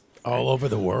 Is this all over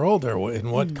the world, or in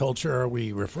what culture are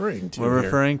we referring to? We're here?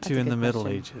 referring That's to a in good the Middle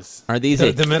question. Ages. Are these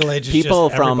The Middle Ages. people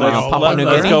just from everybody all Papua over New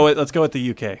the Guinea? world? Let's go with the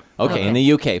UK. Okay, in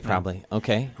the UK, probably.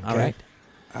 Okay, all Okay. right.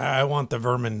 I want the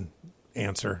vermin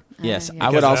answer. Yes, Yeah. I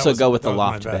would Because that also was go with the about my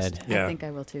loft best. bed. Yeah. I think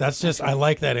I will too. That's just, I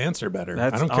like that answer better.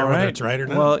 That's I don't care all whether right. it's right or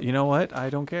not. Well, you know what? I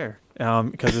don't care.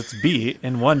 Because it's B,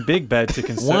 in one big bed to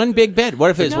conserve. One big bed. What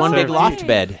if it's one big No loft way.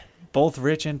 bed? Both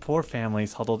rich and poor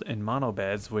families huddled in mono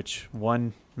beds, with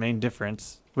one main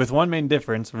difference,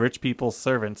 rich people's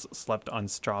servants slept on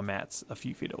straw mats a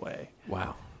few feet away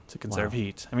Wow. to conserve Wow.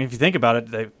 heat. I mean, if you think about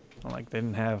it, they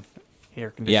didn't have air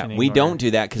Yeah, conditioning. we or don't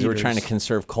do that because we're heaters. trying to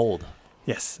conserve cold.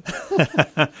 Yes.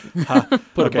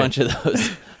 Put Okay. a bunch of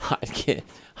those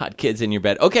hot kids in your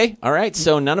bed. Okay, all right.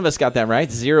 So none of us got that right.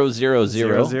 0, 0,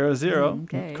 0. 0, 0, 0.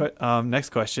 Okay. Next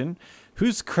question.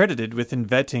 Who's credited with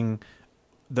inventing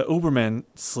the Uberman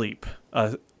sleep?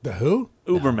 the who?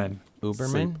 Uberman.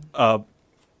 Uberman? Sleep.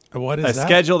 What is A that?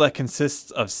 schedule that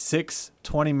consists of 6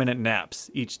 20-minute naps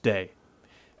each day.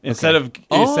 Instead of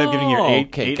giving your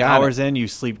eight got hours in, you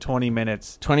sleep 20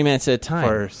 minutes 20 minutes at a time.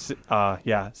 for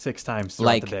 6 times throughout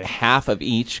like the day. half of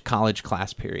each college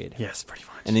class period. Yes, pretty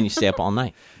much. And then you stay up all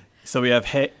night. So we have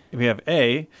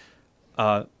A,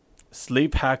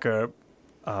 sleep hacker,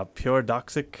 pure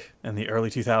doxic in the early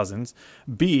 2000s.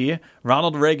 B,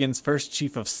 Ronald Reagan's first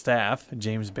chief of staff,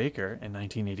 James Baker, in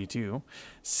 1982.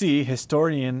 C,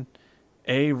 historian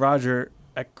A. Roger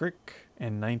Eckrick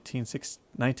in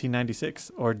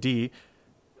 1996. Or D,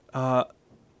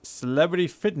 celebrity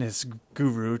fitness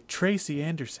guru Tracy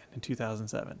Anderson in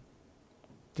 2007.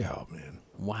 Oh, man.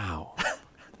 Wow.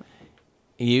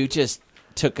 You just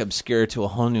took obscure to a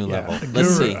whole new Yeah, level. a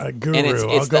Let's guru, see. a guru. And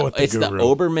I'll go with the it's the guru.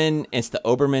 Oberman. It's the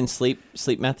Oberman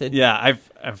sleep method. Yeah, I've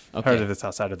Okay. heard of this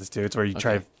outside of this too. It's where you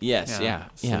try. Okay. Yes. Yeah.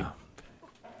 sleep.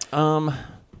 Yeah.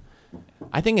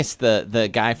 I think it's the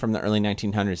guy from the early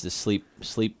 1900s. The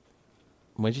sleep.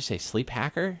 What did you say? Sleep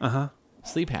hacker.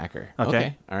 Sleep hacker.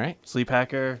 Okay. All right. Sleep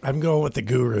hacker, I'm going with the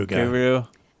guru guy. guru,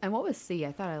 And what was C?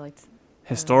 I thought I liked.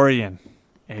 historian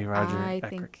A. Roger I Eckrick.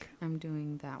 think I'm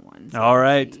doing that one. All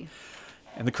right. C.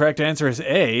 And the correct answer is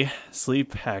A,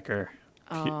 sleep hacker.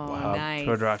 Oh, Wow. nice.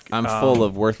 Todorock. I'm full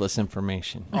of worthless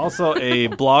information. Also a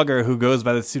blogger who goes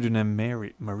by the pseudonym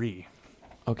Marie.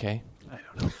 Okay. I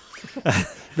don't know.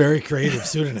 Very creative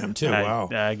pseudonym, too. Wow.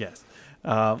 I guess.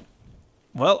 Well,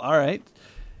 all right.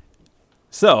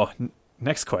 So,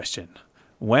 next question.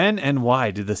 When and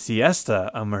why did the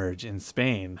siesta emerge in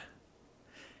Spain?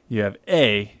 You have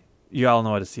A. You all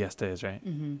know what a siesta is, right?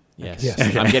 Yes. Yes.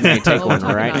 I'm getting ready to take Well, we're one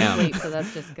talking right about now. sleep, so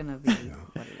that's just gonna be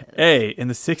what it is. A, in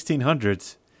the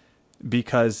 1600s,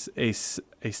 because a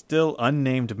still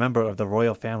unnamed member of the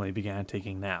royal family began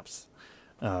taking naps.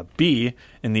 B,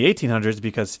 in the 1800s,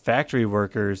 because factory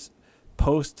workers'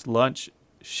 post-lunch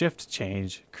shift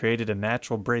change created a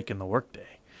natural break in the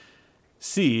workday.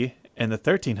 C, in the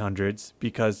 1300s,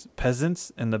 because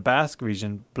peasants in the Basque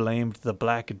region blamed the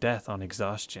Black Death on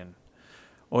exhaustion.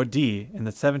 Or D, in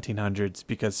the 1700s,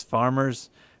 because farmers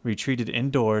retreated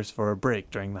indoors for a break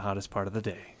during the hottest part of the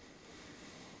day.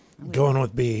 Going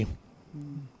with B.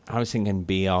 I was thinking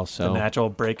B also. The natural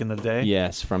break in the day.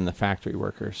 Yes, from the factory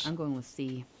workers. I'm going with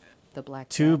C. The black.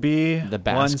 2B, The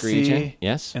Basque 1C, region.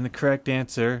 Yes. and the correct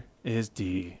answer is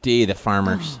D. D, the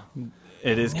farmers.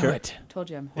 It is Knew correct. it. Told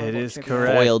you I'm It horrible. is at trivia.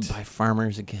 correct. Foiled by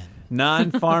farmers again.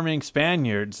 Non-farming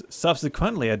Spaniards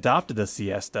subsequently adopted the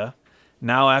siesta,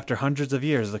 Now, after hundreds of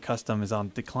years, the custom is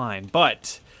on decline.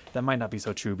 But that might not be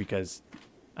so true because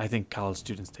I think college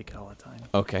students take it all the time.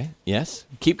 Okay. Yes.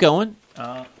 Keep going.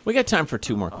 We got time for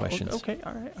 2 more questions. Okay.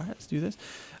 All right. Let's do this.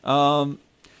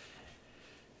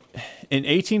 In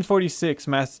 1846,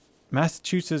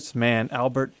 Massachusetts man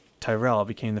Albert Tyrrell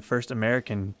became the first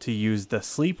American to use the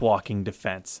sleepwalking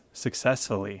defense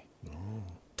successfully.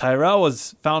 Tyrrell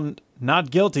was found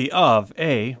not guilty of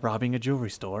A, robbing a jewelry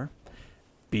store,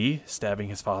 B, stabbing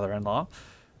his father-in-law,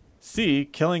 C,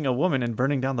 killing a woman and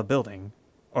burning down the building,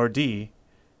 or D,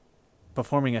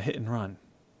 performing a hit and run.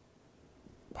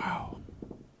 Wow.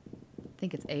 I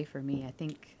think it's A for me. I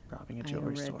think Robbing a I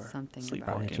jewelry read store. something about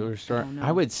Sleepwalking. it. Jewelry store. don't know.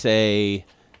 I would say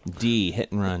D,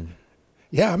 hit and run.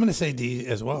 Yeah, I'm going to say D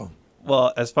as well.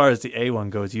 Well, as far as the A one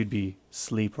goes, you'd be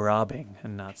sleep robbing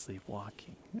and not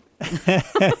sleepwalking.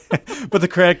 But the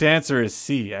correct answer is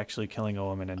C, actually killing a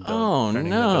woman and burning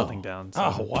the building down. So.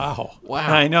 Oh, wow. Wow.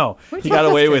 I know. We're He got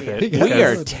away with trusted it. We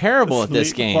are terrible at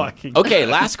this game. Sleepwalking. Okay,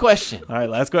 last question. All right,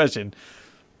 last question.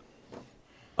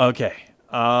 Okay.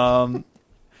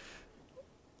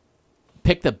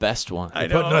 Pick the best one. I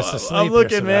putting know. us to sleep I'm here,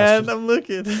 looking, man. Sebastian. I'm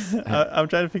looking. I'm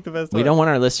trying to pick the best We one. don't want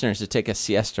our listeners to take a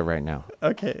siesta right now.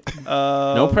 Okay.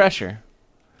 No pressure.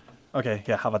 Okay,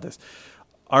 yeah, how about this?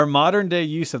 Our modern day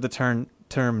use of the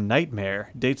term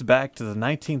nightmare dates back to the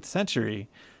 19th century.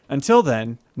 Until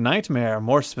then, nightmare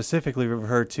more specifically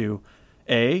referred to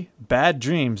A, bad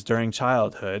dreams during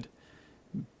childhood,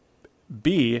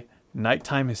 B,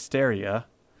 nighttime hysteria,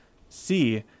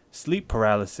 C, sleep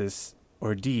paralysis,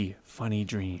 or D, funny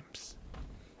dreams.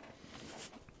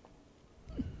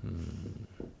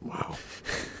 Wow.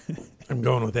 I'm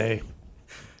going with A.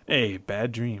 A,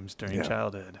 bad dreams during Yeah.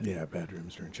 childhood. Yeah,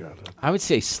 bedrooms during childhood. I would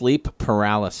say sleep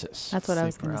paralysis. That's what I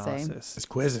was Sleep going to say. paralysis. This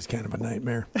quiz is kind of a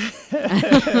nightmare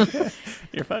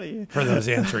You're funny. for those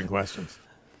answering questions.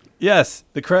 Yes,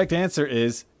 the correct answer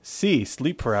is C,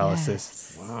 sleep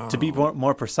paralysis. Wow. To be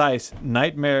more precise,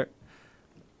 nightmare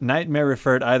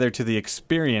referred either to the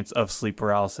experience of sleep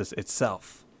paralysis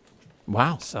itself.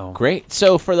 Wow. So- Great.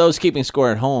 So for those keeping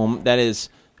score at home, that is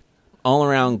all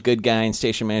around good guy and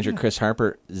station manager Chris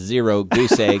Harper, 0,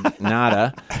 goose egg,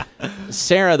 nada.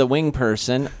 Sarah, the wing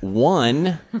person,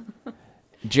 1.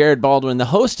 Jared Baldwin, the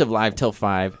host of Live Till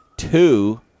 5,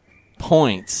 2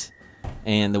 points.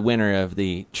 And the winner of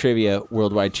the Trivia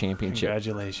Worldwide Championship.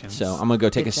 Congratulations. So I'm going to go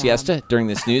take Good a job. siesta during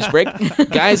this news break.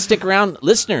 Guys, stick around.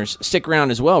 Listeners, stick around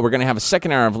as well. We're going to have a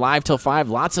second hour of Live Till 5.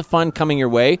 Lots of fun coming your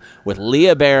way with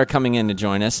Leah Bear coming in to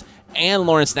join us and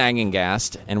Lawrence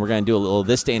Nagengast. And we're going to do a little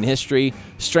This Day in History,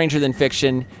 Stranger Than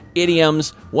Fiction,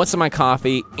 idioms, What's in My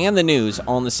Coffee, and the news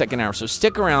all in the second hour. So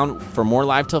stick around for more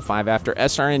Live Till 5 after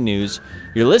SRN News.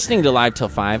 You're listening to Live Till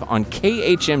 5 on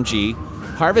KHMG,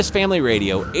 Harvest Family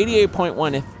Radio,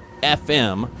 88.1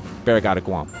 FM, Barrigada,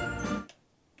 Guam.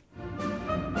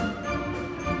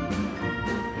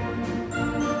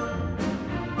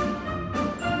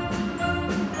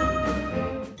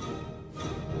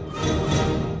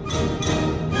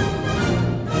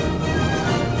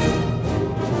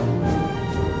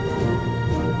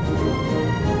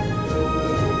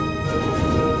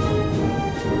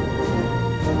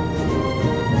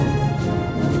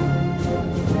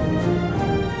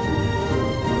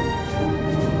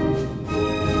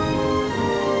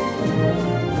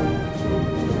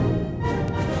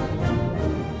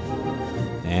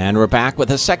 And we're back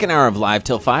with a second hour of Live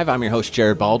Till 5. I'm your host,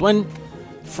 Jared Baldwin.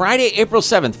 Friday, April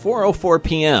 7th, 4:04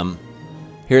 p.m.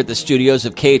 here at the studios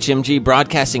of KHMG,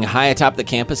 broadcasting high atop the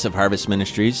campus of Harvest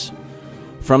Ministries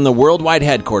from the worldwide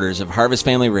headquarters of Harvest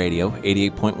Family Radio,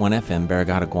 88.1 FM,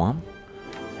 Barrigada, Guam.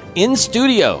 In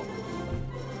studio,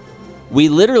 we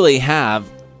literally have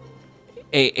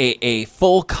a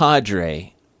full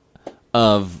cadre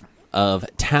of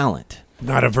talent.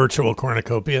 Not a virtual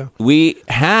cornucopia. We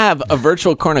have a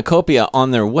virtual cornucopia on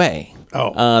their way.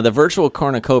 Oh. The virtual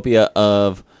cornucopia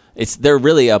of they're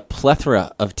really a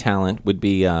plethora of talent would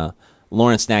be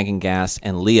Lawrence Nagengast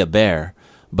and Leah Bear.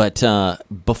 But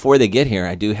before they get here,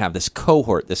 I do have this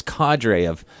cohort, this cadre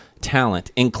of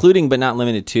talent, including but not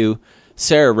limited to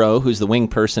Sarah Rowe, who's the wing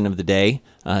person of the day.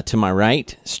 To my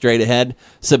right, straight ahead,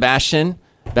 Sebastian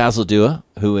Bazaldua,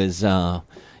 who is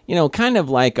kind of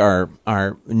like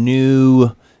our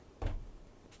new.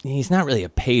 He's not really a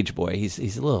page boy. He's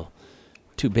a little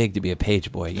too big to be a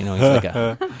page boy. He's like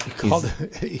a. You called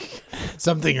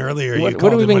something earlier. What you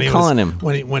called have we him been when he calling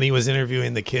was, him? when he was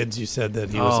interviewing the kids? You said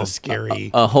that he was a scary,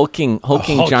 a hulking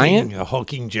giant. a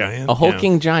hulking giant, A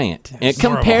hulking giant. And It's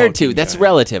more of a compared to hulking that's giant.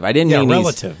 relative. I didn't Yeah, mean he's-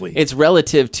 relatively. It's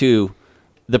relative to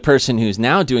the person who's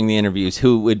now doing the interviews,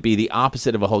 who would be the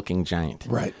opposite of a hulking giant.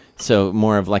 Right. So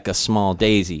more of like a small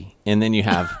daisy. And then you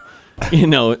have, you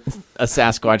know, a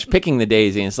Sasquatch picking the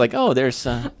daisy. And it's like, oh, there's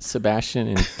Sebastian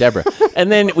and Deborah.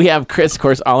 And then we have Chris, of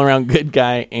course, all-around good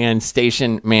guy and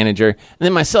station manager. And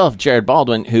then myself, Jared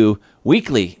Baldwin, who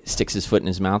weekly sticks his foot in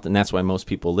his mouth. And that's why most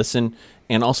people listen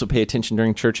and also pay attention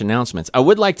during church announcements. I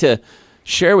would like to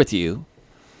share with you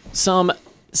some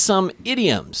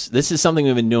idioms. This is something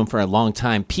we've been doing for a long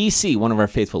time. PC, one of our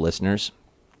faithful listeners,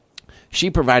 she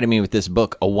provided me with this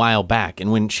book a while back,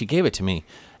 and when she gave it to me,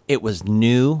 it was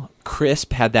new,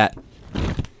 crisp, had that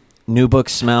new book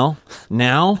smell.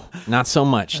 Now, not so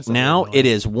much. Now it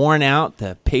is worn out.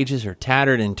 The pages are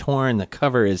tattered and torn. The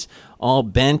cover is all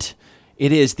bent.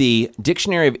 It is the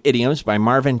Dictionary of Idioms by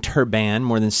Marvin Turban,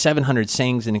 more than 700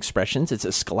 sayings and expressions. It's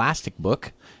a scholastic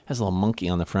book. Has a little monkey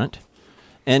on the front.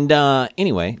 And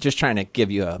anyway, just trying to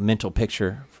give you a mental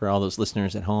picture for all those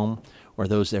listeners at home or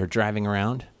those that are driving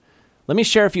around. Let me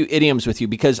share a few idioms with you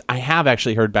because I have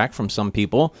actually heard back from some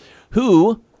people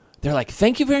who, they're like,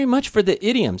 thank you very much for the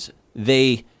idioms.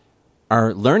 They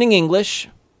are learning English.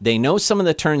 They know some of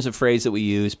the turns of phrase that we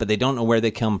use, but they don't know where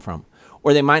they come from.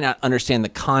 Or they might not understand the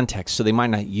context, so they might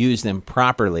not use them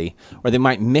properly. Or they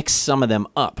might mix some of them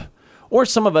up. Or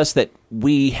some of us that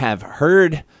we have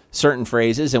heard certain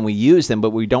phrases and we use them, but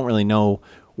we don't really know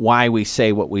why we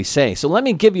say what we say. So let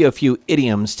me give you a few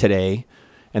idioms today,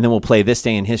 and then we'll play This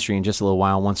Day in History in just a little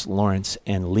while once Lawrence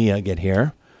and Leah get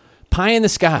here. Pie in the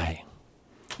Sky.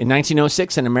 In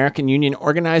 1906, an American Union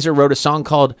organizer wrote a song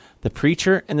called The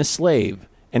Preacher and the Slave,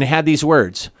 and it had these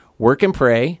words, work and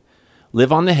pray,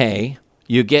 live on the hay,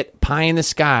 you get pie in the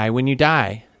sky when you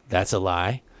die. That's a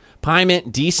lie. Pie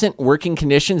meant decent working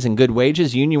conditions and good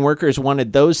wages. Union workers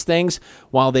wanted those things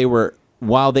while they were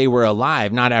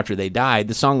alive, not after they died.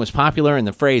 The song was popular, and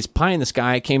the phrase pie in the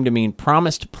sky came to mean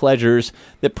promised pleasures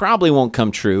that probably won't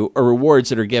come true or rewards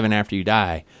that are given after you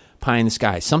die. Pie in the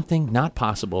sky, something not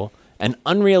possible, an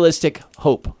unrealistic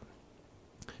hope.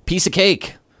 Piece of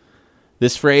cake.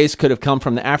 This phrase could have come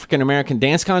from the African American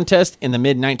dance contest in the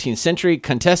mid-19th century.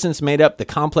 Contestants made up the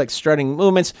complex strutting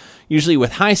movements, usually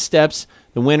with high steps.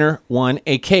 The winner won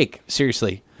a cake.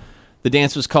 Seriously. The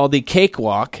dance was called the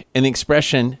cakewalk, and the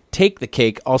expression take the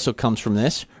cake also comes from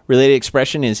this. Related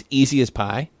expression is easy as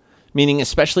pie, meaning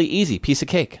especially easy, piece of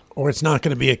cake. Or it's not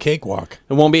going to be a cakewalk.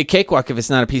 It won't be a cakewalk if it's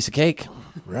not a piece of cake.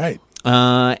 Right.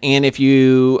 And if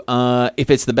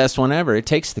it's the best one ever, it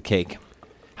takes the cake.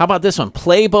 How about this one?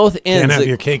 Play both ends. Can't have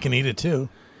your cake and eat it too.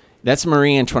 That's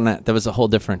Marie Antoinette. That was a whole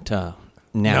different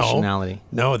nationality.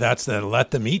 No, that's the let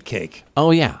them eat cake.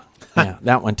 Oh, yeah. Yeah,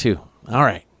 that one too. All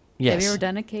right. Yes. Have you ever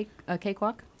done a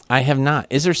cakewalk? I have not.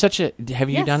 Is there such a...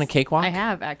 Have you Yes, done a cakewalk? I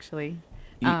have, actually.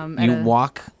 You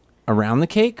walk around the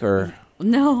cake or...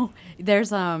 No.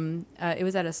 There's it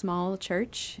was at a small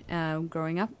church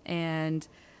growing up, and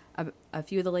a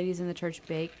few of the ladies in the church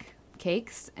bake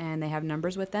cakes, and they have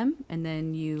numbers with them, and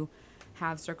then you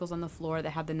have circles on the floor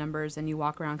that have the numbers, and you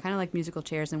walk around kind of like musical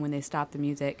chairs, and when they stop the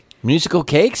music... Musical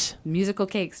cakes? Musical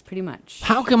cakes, pretty much.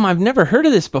 How come I've never heard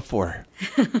of this before?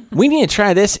 We need to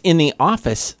try this in the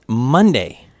office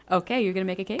Monday. Okay, you're going to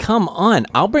make a cake? Come on.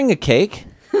 I'll bring a cake.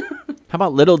 How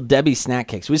about Little Debbie snack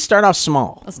cakes? We start off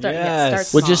small. Let's start, Yes.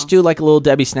 start We'll just do like a Little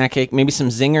Debbie snack cake, maybe some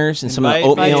zingers and some of the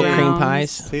Invite oatmeal me. cream Fudge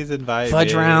pies. Please invite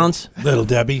Fudge me. rounds. Little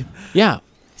Debbie. Yeah.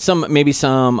 Maybe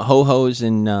some Ho-Hos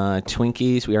and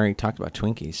Twinkies. We already talked about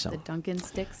Twinkies. So. the Dunkin'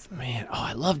 sticks. Man,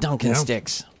 I love Dunkin' Yeah.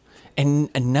 Sticks. And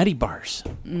Nutty Bars.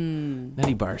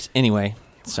 Nutty Bars. Anyway,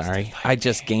 sorry. I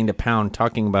just gained a pound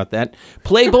talking about that.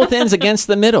 Play both ends against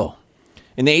the middle.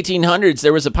 In the 1800s,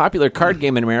 there was a popular card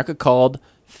game in America called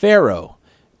Faro.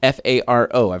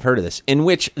 F-A-R-O. I've heard of this. In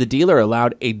which the dealer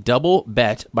allowed a double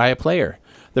bet by a player.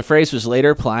 The phrase was later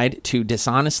applied to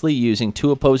dishonestly using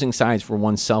two opposing sides for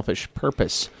one selfish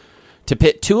purpose. To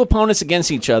pit two opponents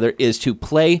against each other is to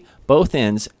play both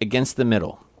ends against the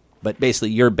middle. But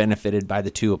basically, you're benefited by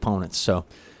the two opponents. So,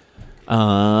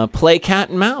 play cat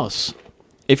and mouse.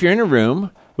 If you're in a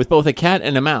room with both a cat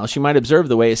and a mouse, you might observe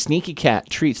the way a sneaky cat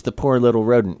treats the poor little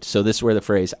rodent. So this is where the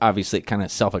phrase, obviously kind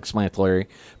of self-explanatory,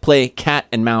 play cat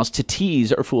and mouse to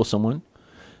tease or fool someone.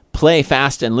 Play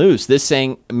fast and loose. This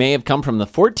saying may have come from the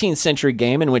 14th century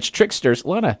game in which tricksters, a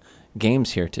lot of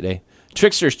games here today,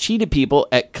 tricksters cheated people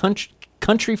at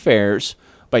country fairs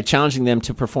by challenging them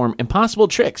to perform impossible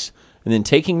tricks and then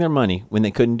taking their money when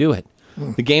they couldn't do it.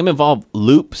 The game involved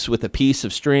loops with a piece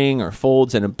of string or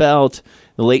folds in a belt.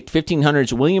 In the late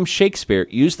 1500s, William Shakespeare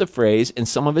used the phrase in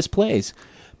some of his plays.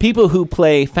 People who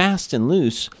play fast and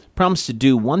loose promise to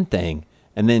do one thing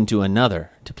and then do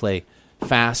another, to play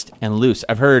fast and loose.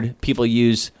 I've heard people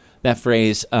use that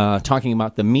phrase talking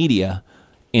about the media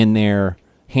in their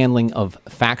handling of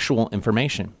factual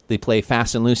information. They play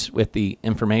fast and loose with the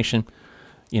information.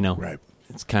 Right.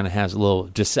 It kind of has a little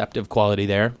deceptive quality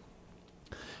there.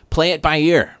 Play it by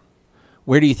ear.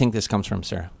 Where do you think this comes from,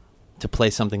 Sarah? To play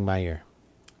something by ear.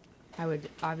 I would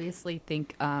obviously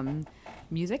think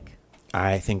music.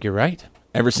 I think you're right.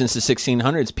 Ever since the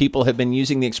 1600s, people have been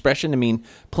using the expression to mean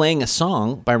playing a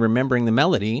song by remembering the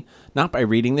melody, not by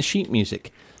reading the sheet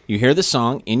music. You hear the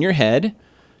song in your head,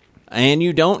 and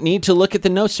you don't need to look at the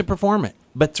notes to perform it.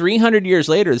 But 300 years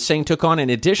later, the saying took on an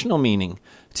additional meaning,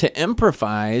 to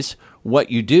improvise what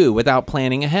you do without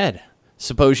planning ahead.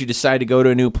 Suppose you decide to go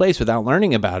to a new place without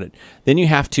learning about it. Then you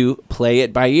have to play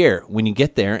it by ear when you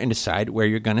get there and decide where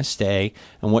you're going to stay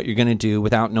and what you're going to do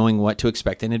without knowing what to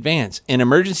expect in advance. In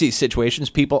emergency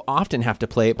situations, people often have to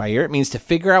play it by ear. It means to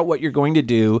figure out what you're going to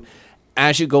do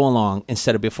as you go along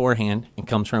instead of beforehand. It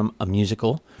comes from a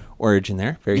musical origin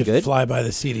there. Very You good. fly by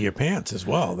the seat of your pants as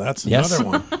well. That's Yes. another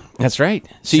one. That's right.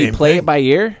 So you Same play thing. it by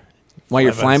ear while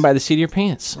you're Fly by flying the- by the seat of your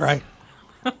pants. Right.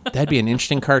 That'd be an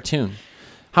interesting cartoon.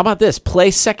 How about this?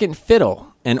 Play second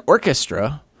fiddle. An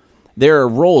orchestra, there are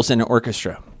roles in an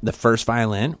orchestra. The first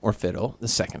violin or fiddle. The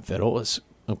second fiddle is,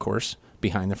 of course,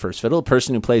 behind the first fiddle. The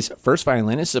person who plays first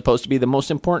violin is supposed to be the most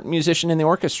important musician in the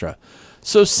orchestra.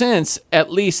 So since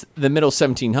at least the middle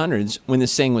 1700s, when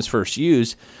this saying was first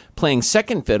used, playing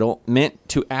second fiddle meant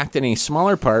to act in a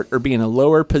smaller part or be in a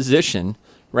lower position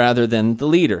rather than the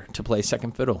leader to play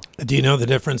second fiddle. Do you know the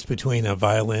difference between a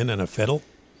violin and a fiddle?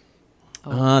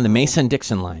 The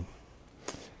Mason-Dixon line.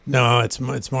 No, it's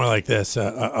more like this.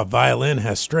 A violin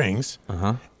has strings,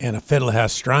 and a fiddle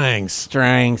has strings.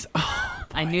 Strings. Oh,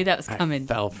 I knew that was coming.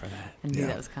 fell for that. I knew Yeah.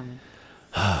 that was coming.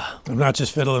 I'm not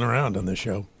just fiddling around on this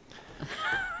show.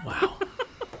 Wow.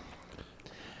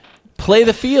 Play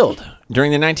the field.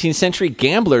 During the 19th century,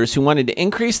 gamblers who wanted to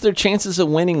increase their chances of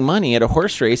winning money at a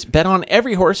horse race bet on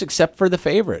every horse except for the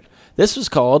favorite. This was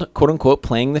called, quote-unquote,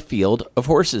 playing the field of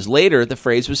horses. Later, the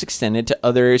phrase was extended to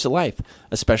other areas of life,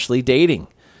 especially dating.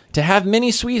 To have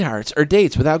many sweethearts or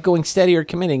dates without going steady or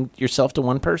committing yourself to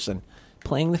one person.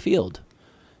 Playing the field.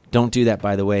 Don't do that,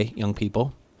 by the way, young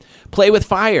people. Play with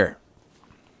fire.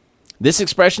 This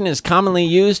expression is commonly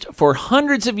used for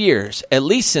hundreds of years, at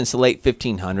least since the late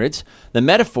 1500s. The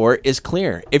metaphor is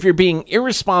clear. If you're being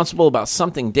irresponsible about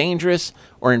something dangerous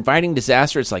or inviting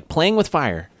disaster, it's like playing with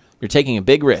fire. You're taking a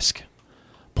big risk.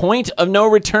 Point of no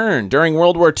return. During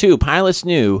World War II, pilots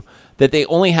knew that they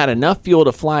only had enough fuel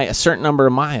to fly a certain number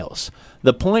of miles.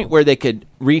 The point where they could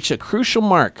reach a crucial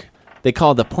mark, they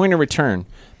called the point of return.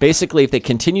 Basically, if they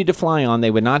continued to fly on,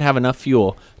 they would not have enough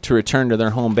fuel to return to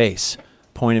their home base.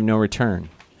 Point of no return.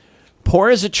 Poor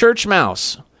as a church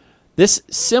mouse. This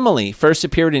simile first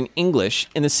appeared in English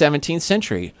in the 17th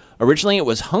century. Originally, it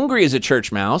was hungry as a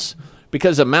church mouse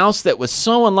because a mouse that was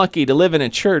so unlucky to live in a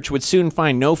church would soon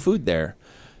find no food there.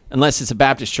 Unless it's a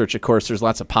Baptist church, of course, there's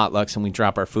lots of potlucks and we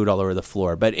drop our food all over the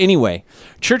floor. But anyway,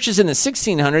 churches in the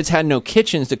 1600s had no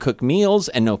kitchens to cook meals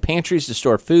and no pantries to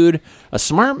store food. A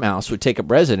smart mouse would take up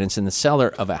residence in the cellar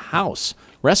of a house,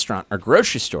 restaurant, or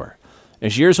grocery store.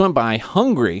 As years went by,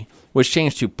 hungry was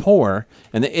changed to poor,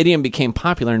 and the idiom became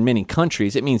popular in many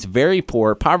countries. It means very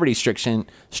poor,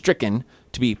 poverty-stricken,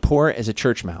 to be poor as a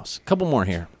church mouse. A couple more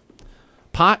here.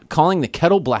 Pot calling the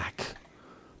kettle black.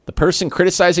 The person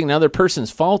criticizing another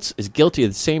person's faults is guilty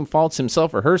of the same faults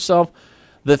himself or herself.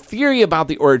 The theory about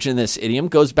the origin of this idiom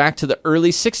goes back to the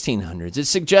early 1600s. It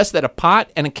suggests that a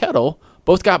pot and a kettle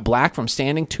both got black from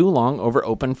standing too long over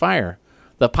open fire.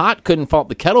 The pot couldn't fault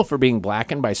the kettle for being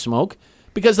blackened by smoke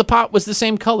because the pot was the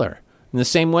same color. In the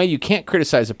same way, you can't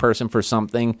criticize a person for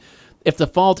something if the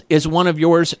fault is one of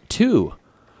yours too.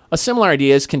 A similar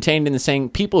idea is contained in the saying,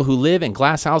 people who live in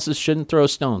glass houses shouldn't throw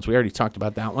stones. We already talked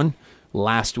about that one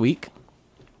last week.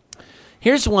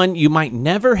 Here's one you might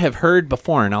never have heard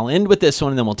before, and I'll end with this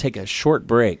one, and then we'll take a short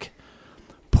break.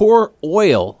 Pour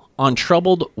oil on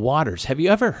troubled waters. Have you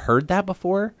ever heard that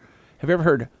before? Have you ever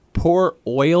heard pour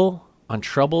oil on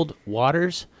troubled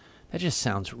waters? That just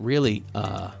sounds really,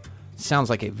 sounds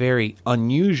like a very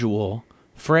unusual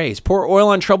phrase. Pour oil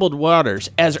on troubled waters.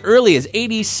 As early as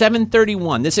AD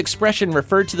 731, this expression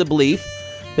referred to the belief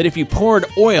that if you poured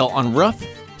oil on rough,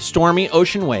 stormy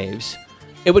ocean waves,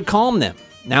 it would calm them.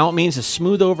 Now it means to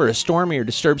smooth over a stormy or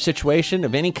disturbed situation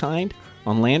of any kind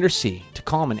on land or sea. To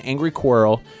calm an angry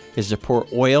quarrel is to pour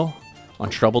oil on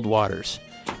troubled waters.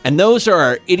 And those are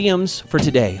our idioms for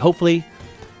today. Hopefully,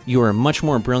 you are much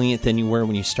more brilliant than you were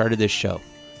when you started this show.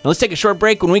 Now let's take a short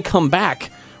break. When we come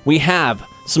back, we have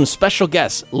some special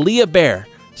guests. Leah Bear,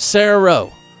 Sarah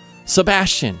Rowe,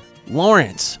 Sebastian,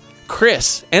 Lawrence,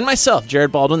 Chris, and myself,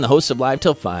 Jared Baldwin, the host of Live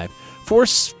Till 5, for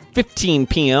 7:15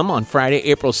 p.m. on Friday,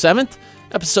 April 7th.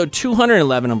 Episode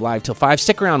 211 of Live Till 5.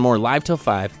 Stick around, more Live Till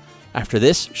 5 after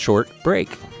this short break.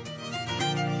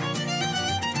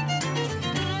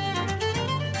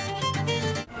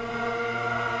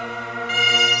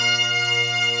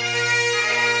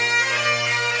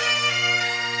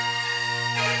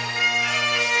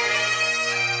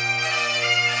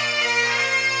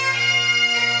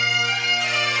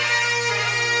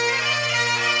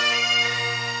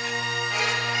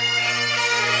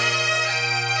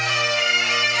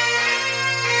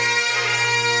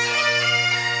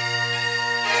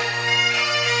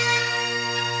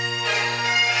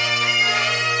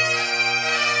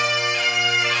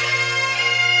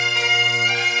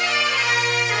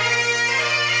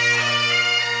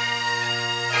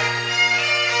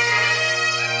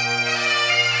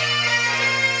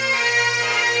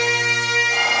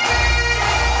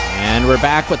 And we're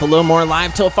back with a little more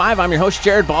Live Till 5. I'm your host,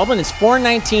 Jared Baldwin. It's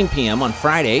 4:19 p.m. on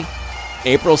Friday,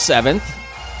 April 7th.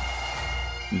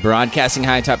 Broadcasting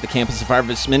high atop the campus of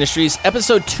Harvest Ministries,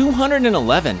 episode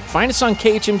 211. Find us on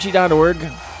khmg.org. You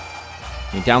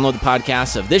can download the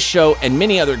podcast of this show and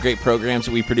many other great programs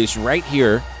that we produce right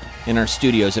here in our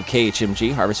studios of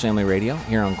KHMG, Harvest Family Radio,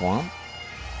 here on Guam.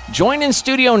 Join in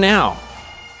studio now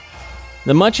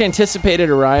the much-anticipated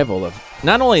arrival of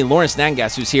not only Lawrence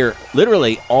Nangas, who's here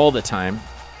literally all the time,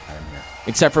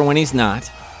 except for when he's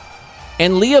not,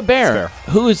 and Leah Bear,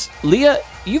 who's... Leah,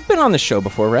 you've been on the show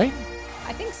before, right?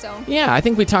 I think so. Yeah, I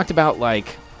think we talked about,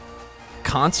 like,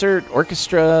 concert,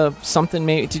 orchestra, something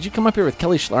maybe. Did you come up here with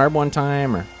Kelly Schlarb one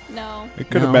time? Or No. It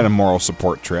could have been a moral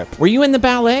support trip. were you in the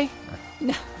ballet?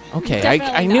 No. Okay,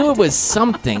 Definitely I knew not. it was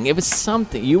something. It was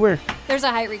something. You were... There's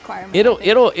a height requirement.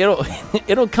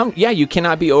 It'll come. Yeah, you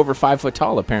cannot be over 5 foot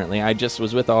tall. Apparently, I just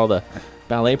was with all the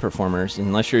ballet performers.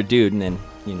 Unless you're a dude, and then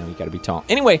you got to be tall.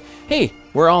 Anyway, hey,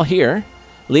 we're all here.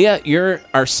 Leah, you're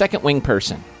our second wing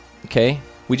person. Okay,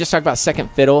 we just talked about second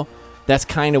fiddle. That's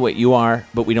kind of what you are,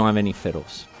 but we don't have any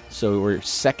fiddles. So we're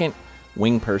second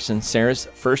wing person. Sarah's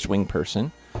first wing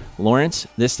person. Lawrence,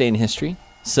 this day in history.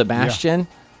 Sebastian.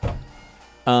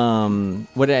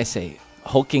 What did I say?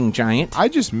 Hulking giant. I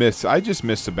just miss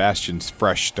Sebastian's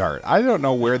fresh start. I don't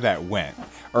know where that went.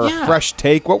 Or Yeah. a fresh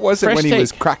take. What was Fresh it when he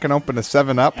was take. cracking open a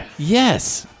 7-Up?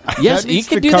 Yes. Yes, you needs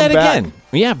could to do come that back. again.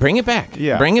 Yeah, bring it back.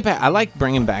 Yeah. Bring it back. I like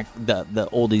bringing back the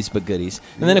oldies but goodies.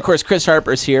 And then, of course, Chris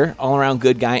Harper's here, all-around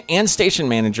good guy and station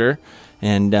manager,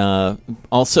 and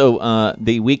also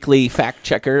the weekly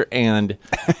fact-checker and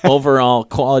overall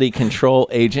quality control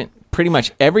agent. Pretty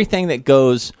much everything that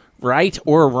goes right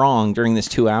or wrong during this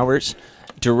 2 hours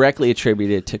directly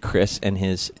attributed to Chris and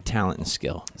his talent and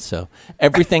skill. So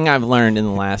everything I've learned in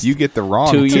the last You get the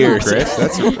wrong 2 too, years. Chris.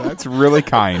 That's really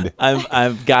kind.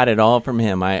 I've got it all from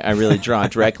him. I really draw a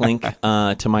direct link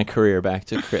to my career back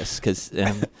to Chris because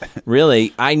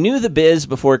really I knew the biz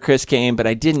before Chris came, but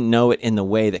I didn't know it in the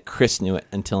way that Chris knew it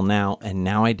until now, and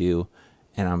now I do,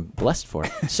 and I'm blessed for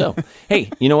it. So, hey,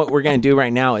 you know what we're going to do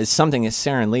right now is something that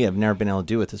Sarah and Leah have never been able to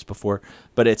do with us before,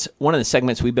 but it's one of the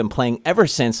segments we've been playing ever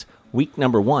since week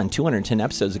number 1, 210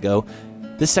 episodes ago.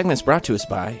 This segment's brought to us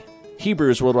by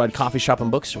Hebrews Worldwide Coffee Shop and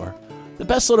Bookstore, the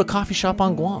best little coffee shop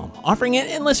on Guam, offering an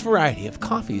endless variety of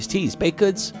coffees, teas, baked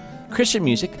goods, Christian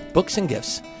music, books, and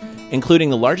gifts, including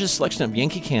the largest selection of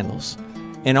Yankee candles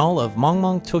and all of Mong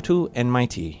Mong Totu and Mai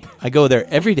Tea. I go there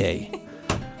every day.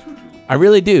 I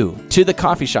really do. To the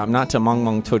coffee shop, not to Mong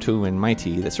Mong Totu and Mai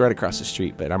Tea. That's right across the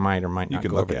street, but I might or might not You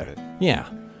can go look over at there. it. Yeah.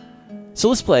 So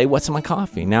let's play What's in My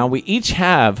Coffee. Now, we each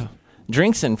have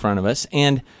drinks in front of us,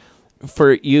 and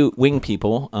for you wing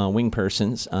people, wing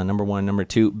persons, number 1, number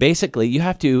 2, basically you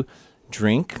have to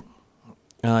drink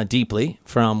deeply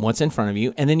from what's in front of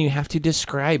you, and then you have to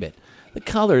describe it. The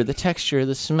color, the texture,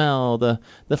 the smell, the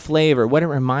flavor, what it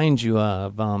reminds you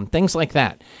of, things like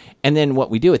that. And then what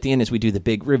we do at the end is we do the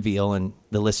big reveal, and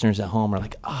the listeners at home are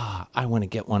like, I want to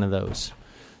get one of those.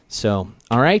 So,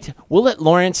 all right, we'll let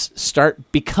Lawrence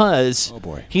start because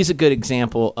he's a good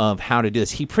example of how to do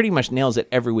this. He pretty much nails it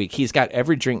every week. He's got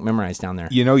every drink memorized down there.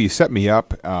 You know, you set me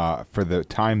up for the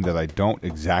time that I don't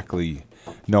exactly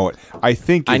know it. I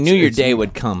think I knew your day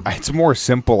would come. It's more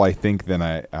simple, I think, than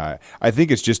I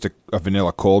think it's just a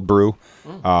vanilla cold brew.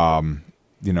 With It some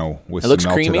looks melted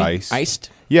creamy, ice. iced.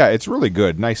 Yeah, it's really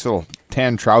good. Nice little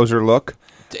tan trouser look.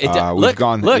 We've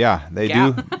gone. Look, yeah, they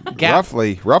Gap. do. Gap.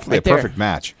 Roughly Right a there. perfect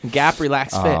match. Gap,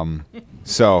 relax, fit.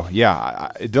 So yeah,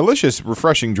 delicious,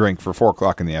 refreshing drink for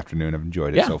 4:00 in the afternoon. I've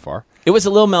enjoyed it Yeah. so far. It was a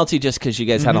little melty just because you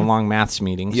guys had a long maths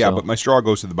meeting. Yeah, so. but my straw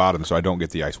goes to the bottom, so I don't get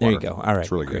the ice There water. you go. All right,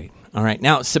 it's really great. good. All right,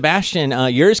 now Sebastian,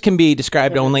 yours can be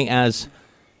described only as.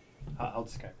 I'll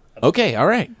describe. Okay, all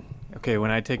right. Okay,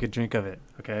 when I take a drink of it.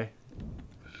 Okay.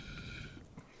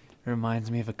 It reminds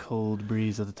me of a cold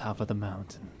breeze at the top of the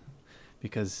mountain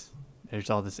because there's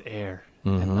all this air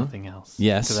and nothing else.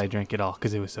 Yes. Because I drank it all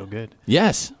because it was so good.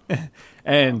 Yes.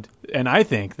 And I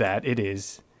think that it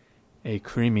is a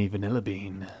creamy vanilla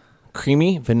bean.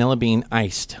 Creamy vanilla bean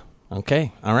iced.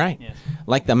 Okay. All right. Yes.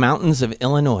 Like the mountains of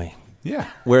Illinois, Yeah.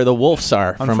 where the wolves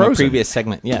are from a Unfrozen. previous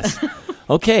segment. Yes.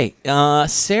 Okay.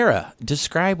 Sarah,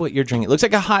 describe what you're drinking. It looks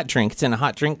like a hot drink. It's in a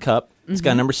hot drink cup. It's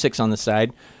got number 6 on the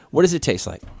side. What does it taste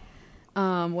like?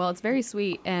 Well, it's very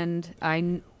sweet, and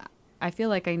I feel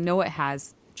like I know it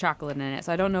has chocolate in it,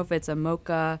 so I don't know if it's a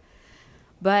mocha,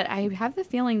 but I have the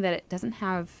feeling that it doesn't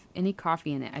have any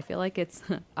coffee in it. I feel like it's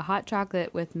a hot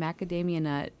chocolate with macadamia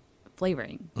nut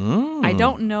flavoring. I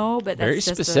don't know, but that's Very just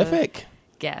specific.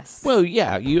 a guess. Well,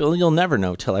 yeah, you'll never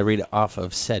know till I read it off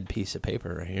of said piece of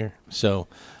paper right here. So,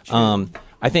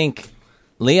 I think,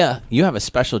 Leah, you have a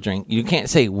special drink. You can't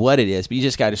say what it is, but you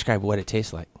just got to describe what it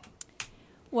tastes like.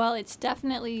 Well, it's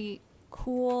definitely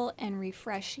cool and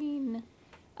refreshing.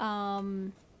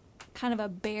 Kind of a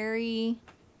berry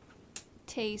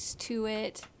taste to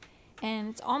it. And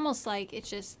it's almost like it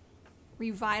just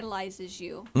revitalizes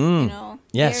you, you know?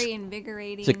 Yes. Very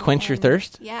invigorating. Does it quench your and-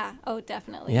 thirst? Yeah. Oh,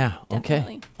 definitely. Yeah. Okay.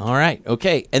 Definitely. All right.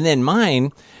 Okay. And then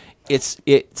mine, it's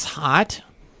hot.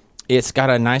 It's got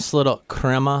a nice little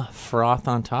crema froth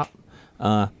on top.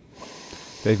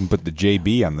 They even put the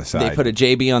JB on the side. They put a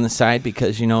JB on the side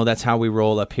because, that's how we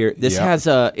roll up here. This Yep. has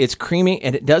it's creamy,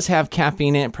 and it does have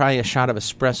caffeine in it, probably a shot of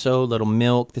espresso, a little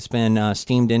milk that's been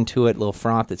steamed into it, a little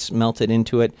froth that's melted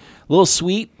into it. A little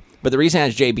sweet, but the reason it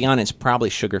has JB on it's probably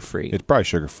sugar-free. It's probably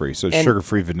sugar-free. So it's And-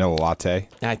 sugar-free vanilla latte.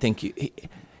 I think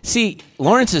see,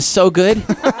 Lawrence is so good.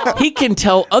 He can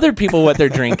tell other people what they're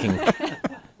drinking.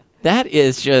 That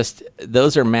is just,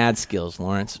 those are mad skills,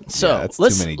 Lawrence. So Yeah, that's too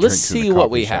let's many drinks in see the what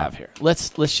coffee we shop. have here.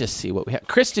 Let's just see what we have.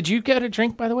 Chris, did you get a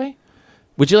drink, by the way?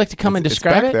 Would you like to come and It's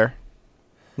describe back it? there.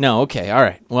 No, okay, all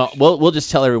right. Well, we'll just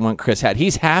tell everyone Chris had.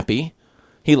 He's happy.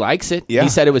 He likes it. Yeah. He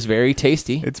said it was very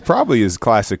tasty. It's probably his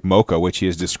classic mocha, which he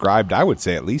has described, I would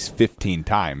say, at least 15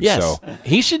 times. Yes. So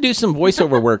He should do some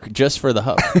voiceover work just for the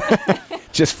hub.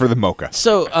 just for the mocha.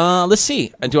 So let's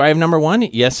see. Do I have number 1?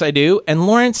 Yes, I do. And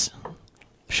Lawrence,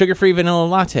 sugar-free vanilla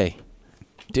latte.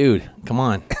 Dude, come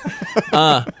on.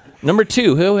 Number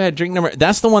 2, who had drink number?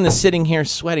 That's the one that's sitting here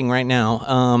sweating right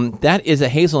now. That is a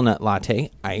hazelnut latte,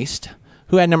 iced.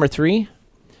 Who had number 3?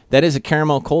 That is a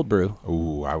caramel cold brew.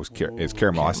 Ooh, it's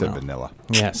caramel. I said vanilla.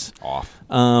 Yes. Off.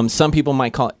 Some people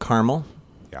might call it caramel.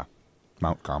 Yeah.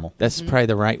 Mount Carmel. That's probably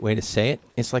the right way to say it.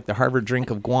 It's like the Harvard drink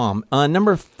of Guam.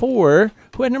 Number 4.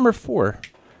 Who had number 4?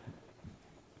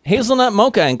 Hazelnut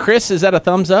mocha. And Chris, is that a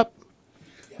thumbs up?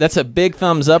 That's a big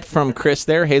thumbs up from Chris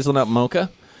there, hazelnut mocha.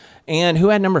 And who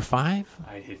had number 5?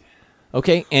 I did.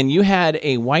 Okay, and you had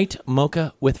a white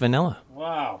mocha with vanilla.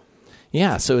 Wow.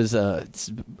 Yeah, so it's a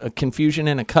confusion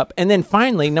in a cup. And then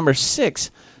finally, number 6,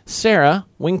 Sarah,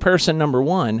 wing person number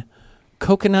 1,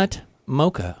 coconut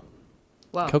mocha.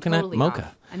 Well, coconut totally mocha.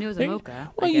 off. I knew it was a There-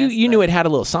 mocha. Well, I you guess, knew but- it had a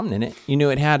little something in it. You knew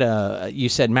it had you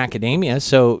said macadamia,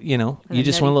 so, you And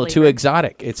just a went a little nutty too flavor.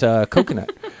 exotic. It's a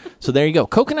coconut. So there you go.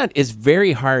 Coconut is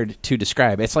very hard to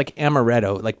describe. It's like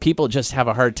amaretto. Like people just have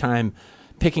a hard time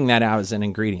picking that out as an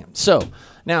ingredient. So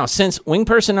now, since wing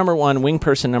person number 1, wing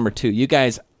person number 2, you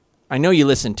guys, I know you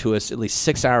listen to us at least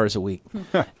 6 hours a week.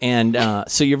 And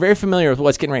so you're very familiar with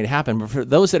what's getting ready to happen. But for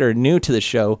those that are new to the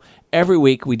show, every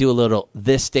week we do a little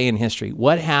This Day in History.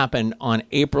 What happened on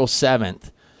April 7th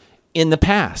in the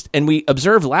past? And we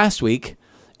observed last week,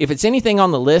 if it's anything on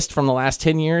the list from the last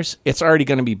 10 years, it's already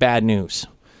going to be bad news.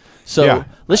 So Yeah.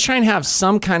 let's try and have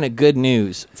some kind of good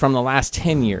news from the last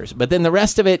 10 years. But then the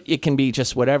rest of it, it can be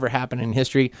just whatever happened in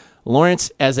history.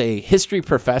 Lawrence, as a history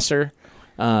professor,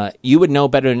 you would know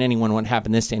better than anyone what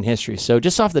happened this day in history. So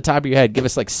just off the top of your head, give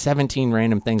us like 17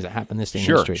 random things that happened this day in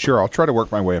history. Sure. I'll try to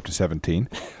work my way up to 17.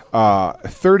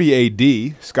 30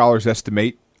 A.D., scholars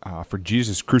estimate for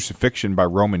Jesus' crucifixion by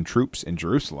Roman troops in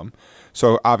Jerusalem.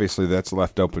 So obviously that's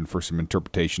left open for some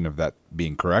interpretation of that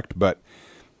being correct, but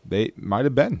they might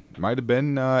have been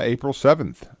April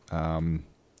 7th,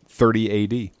 30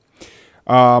 A.D.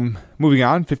 Moving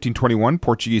on, 1521,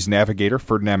 Portuguese navigator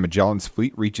Ferdinand Magellan's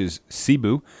fleet reaches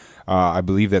Cebu. I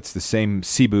believe that's the same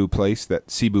Cebu place that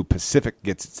Cebu Pacific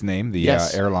gets its name, the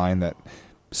Yes. airline that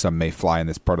some may fly in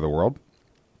this part of the world.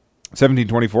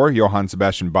 1724, Johann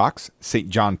Sebastian Bach's St.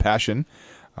 John Passion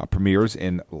premieres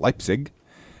in Leipzig.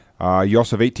 You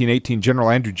also have 1818, General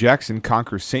Andrew Jackson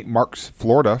conquers St. Mark's,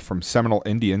 Florida from Seminole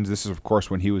Indians. This is, of course,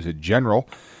 when he was a general.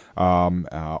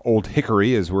 Old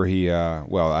Hickory is where he,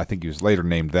 I think he was later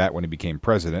named that when he became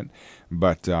president.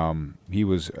 But he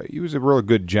was a really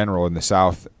good general in the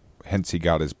South, hence he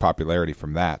got his popularity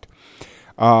from that.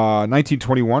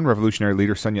 1921, revolutionary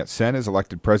leader Sun Yat-sen is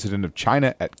elected president of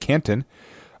China at Canton.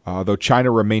 Though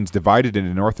China remains divided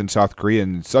into North and South Korea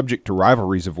and subject to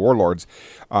rivalries of warlords,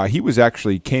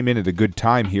 he came in at a good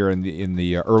time here in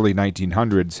the early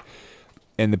 1900s,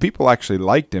 and the people actually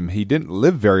liked him. He didn't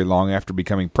live very long after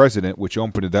becoming president, which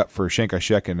opened it up for Chiang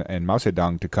Kai-shek and Mao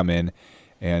Zedong to come in,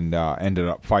 and ended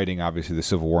up fighting, obviously, the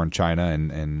Civil War in China,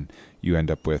 and you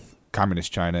end up with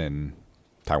Communist China and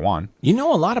Taiwan. You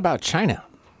know a lot about China.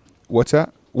 What's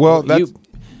that? Well,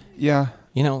 yeah.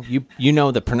 You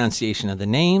know the pronunciation of the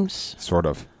names. Sort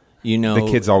of. You know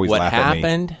the kids always what laugh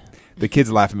happened. At me. The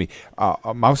kids laugh at me.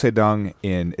 Mao Zedong,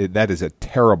 that is a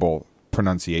terrible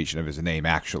pronunciation of his name,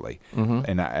 actually. Mm-hmm.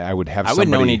 And I would have. I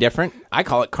wouldn't know any different. I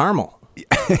call it caramel.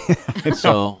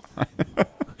 So.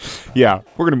 Yeah,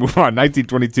 we're going to move on.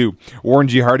 1922, Warren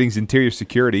G. Harding's Interior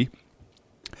Security.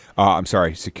 I'm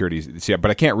sorry, Securities. Yeah,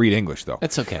 but I can't read English though.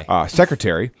 That's okay.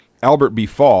 Secretary Albert B.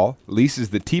 Fall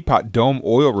leases the Teapot Dome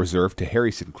oil reserve to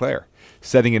Harry Sinclair,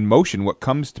 setting in motion what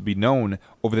comes to be known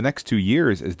over the next 2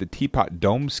 years as the Teapot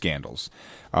Dome scandals.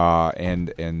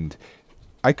 And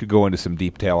I could go into some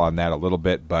detail on that a little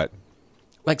bit, but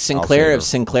like Sinclair of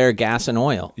Sinclair Gas and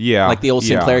Oil. Yeah. Like the old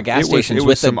Sinclair gas stations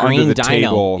with the green under the dyno.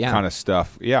 Table kind of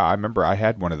stuff. Yeah, I remember I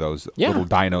had one of those little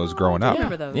dynos growing up. I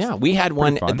remember those. Yeah, we had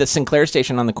one at the Sinclair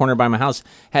station on the corner by my house,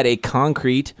 had a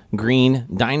concrete green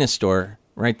dinosaur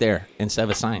right there instead of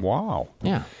a sign. Wow.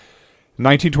 Yeah.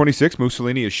 1926,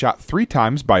 Mussolini is shot 3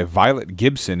 times by Violet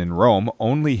Gibson in Rome,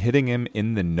 only hitting him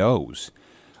in the nose.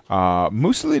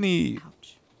 Mussolini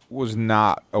was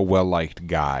not a well-liked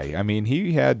guy. I mean,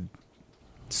 he had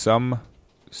a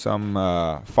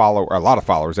lot of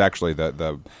followers, actually,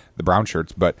 the brown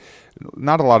shirts, but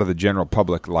not a lot of the general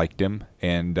public liked him.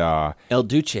 And El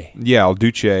Duce. Yeah, El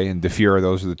Duce and De Fuhrer,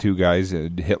 those are the two guys,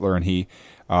 Hitler and he.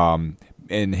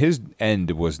 And his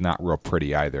end was not real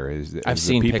pretty either. I've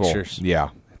seen pictures. Yeah,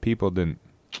 people didn't.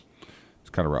 It's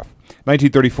kind of rough.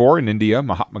 1934, in India,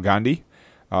 Mahatma Gandhi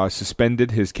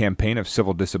suspended his campaign of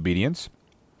civil disobedience.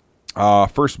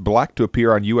 First black to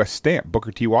appear on U.S. stamp,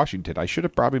 Booker T. Washington. I should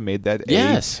have probably made that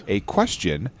a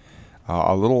question,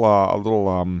 a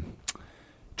little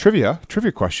trivia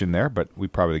question there, but we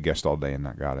probably guessed all day and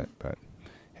not got it. But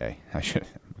hey, I could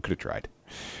have tried.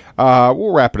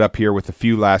 We'll wrap it up here with a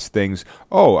few last things.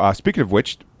 Speaking of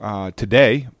which,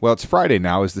 today, it's Friday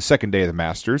now, is the second day of the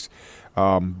Masters.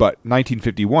 But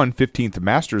 1951, 15th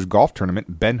Masters golf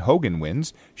tournament, Ben Hogan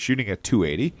wins, shooting a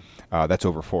 280. That's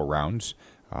over 4 rounds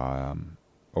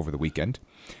over the weekend.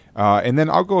 And then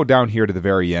I'll go down here to the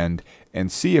very end and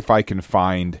see if I can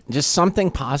find just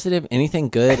something positive, anything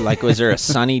good. Like, was there a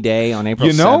sunny day on April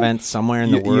 7th somewhere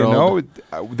in the world?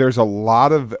 There's a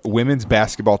lot of women's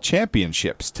basketball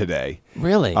championships today.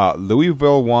 Really?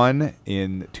 Louisville won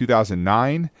in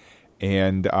 2009,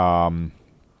 and then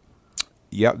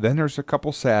there's a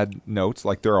couple sad notes,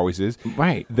 like there always is.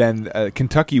 Right. Then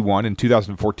Kentucky won in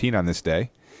 2014 on this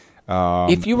day.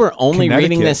 If you were only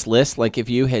reading this list, like if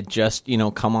you had just,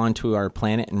 come onto our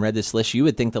planet and read this list, you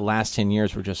would think the last 10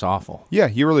 years were just awful. Yeah,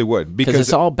 you really would. Because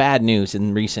it's all bad news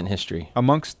in recent history.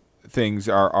 Amongst things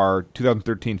are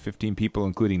 2013, 15 people,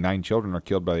 including 9 children, are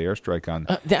killed by the airstrike on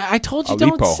I told you,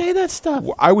 Aleppo. don't say that stuff.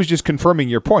 Well, I was just confirming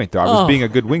your point, though. I was being a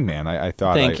good wingman. I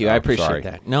thought. Thank you. I appreciate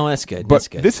that. No, that's good. But that's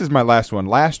good. This is my last one.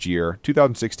 Last year,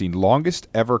 2016, longest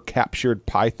ever captured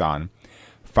python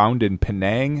found in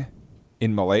Penang.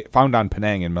 Found on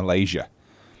Penang in Malaysia,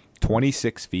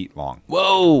 26 feet long.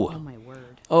 Whoa! Oh my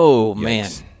word! Oh man!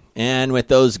 And with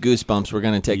those goosebumps, we're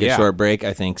going to take a short break,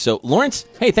 I think. So, Lawrence,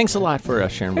 hey, thanks a lot for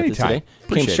sharing with us today.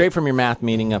 Came straight from your math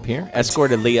meeting up here.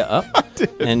 Escorted Leah up,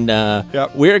 and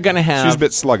we're going to have. She's a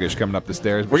bit sluggish coming up the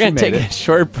stairs. We're going to take a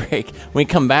short break. When we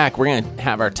come back, we're going to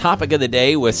have our topic of the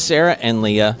day with Sarah and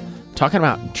Leah talking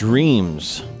about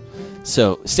dreams.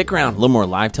 So stick around. A little more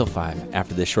Live Till 5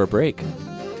 after this short break.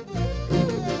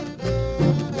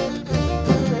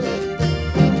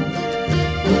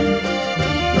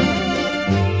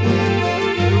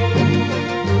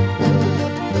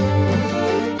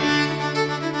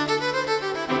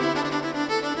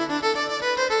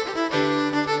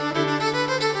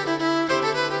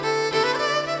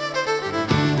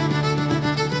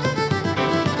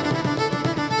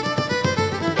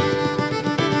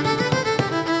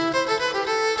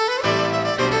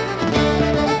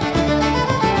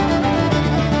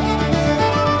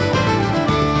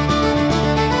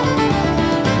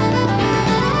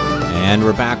 And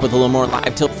we're back with a little more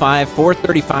Live Till 5,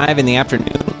 4:35 in the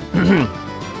afternoon.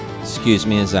 Excuse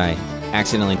me as I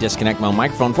accidentally disconnect my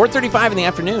microphone. 4:35 in the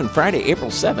afternoon, Friday, April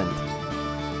 7th.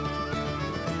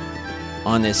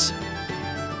 On this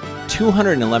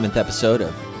 211th episode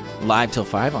of Live Till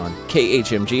 5 on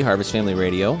KHMG, Harvest Family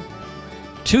Radio.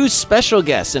 Two special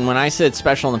guests, and when I said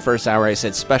special in the first hour, I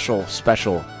said special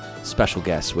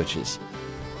guests, which is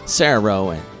Sarah Rowe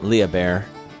and Leah Bear.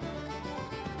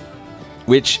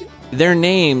 Which, their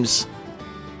names,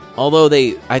 although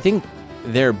I think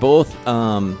they're both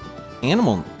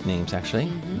animal names, actually.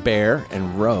 Mm-hmm. Bear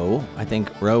and Roe. I think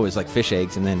Roe is like fish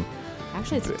eggs, and then...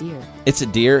 Actually, it's a deer. It's a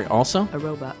deer also? A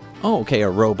roebuck. Oh, okay, a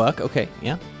roebuck. Okay,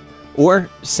 yeah. Or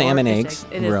salmon or eggs.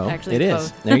 It is actually It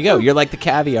is. both. There you go. You're like the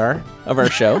caviar of our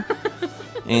show.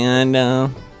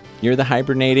 And you're the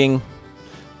hibernating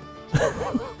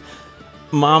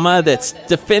mama that's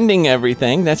defending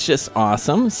everything. That's just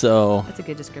awesome. So That's a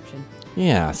good description.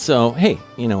 yeah. So, hey,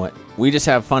 you know what? We just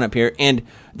have fun up here. And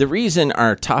the reason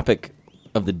our topic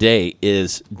of the day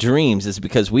is dreams is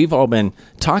because we've all been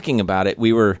talking about it.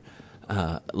 We were,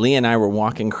 Leah and I were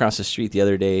walking across the street the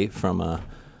other day from a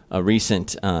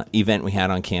recent event we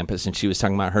had on campus, and she was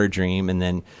talking about her dream. And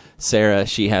then Sarah,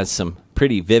 she has some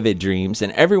pretty vivid dreams.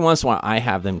 And every once in a while, I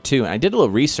have them too. And I did a little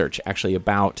research, actually,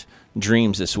 about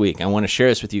dreams this week. I want to share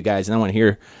this with you guys, and I want to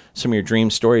hear some of your dream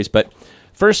stories. But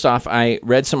first off, I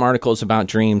read some articles about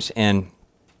dreams, and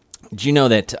do you know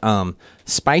that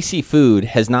spicy food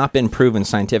has not been proven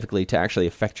scientifically to actually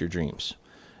affect your dreams?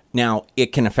 Now,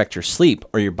 it can affect your sleep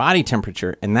or your body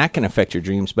temperature, and that can affect your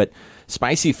dreams. But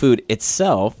spicy food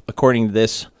itself, according to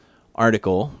this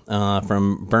article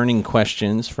from Burning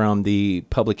Questions from the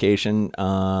publication,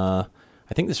 I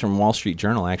think this is from Wall Street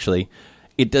Journal, actually,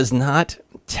 it does not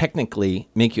technically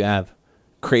make you have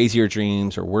crazier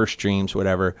dreams or worse dreams,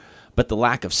 whatever, but the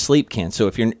lack of sleep can. So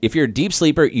if you're a deep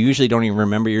sleeper, you usually don't even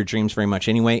remember your dreams very much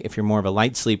anyway. If you're more of a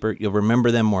light sleeper, you'll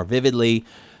remember them more vividly.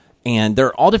 And there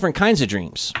are all different kinds of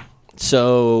dreams.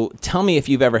 So tell me if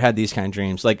you've ever had these kind of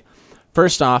dreams. Like,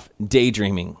 first off,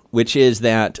 daydreaming, which is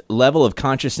that level of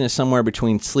consciousness somewhere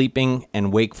between sleeping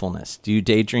and wakefulness. Do you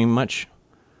daydream much?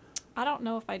 I don't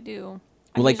know if I do.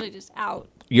 I'm Like- usually just out.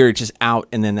 You're just out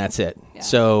and then that's it. Yeah.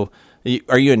 So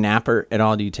are you a napper at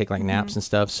all? Do you take like naps and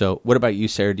stuff? So what about you,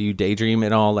 Sarah? Do you daydream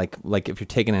at all? Like if you're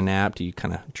taking a nap, do you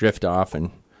kind of drift off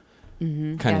and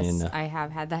kind of Yes, in the... I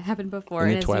have had that happen before. in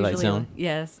the and it's twilight usually, zone?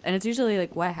 Yes, and it's usually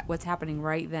like what's happening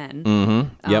right then.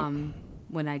 Mm-hmm. Yep.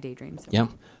 When I daydream. So. Yeah,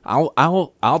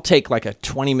 I'll take like a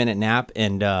 20-minute nap,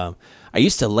 and I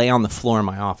used to lay on the floor in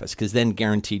my office because then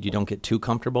guaranteed you don't get too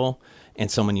comfortable,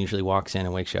 and someone usually walks in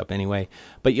and wakes you up anyway.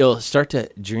 But you'll start to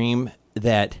dream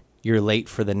that you're late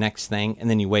for the next thing, and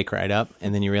then you wake right up,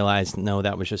 and then you realize, no,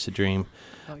 that was just a dream.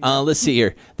 Let's see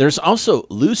here. There's also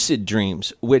lucid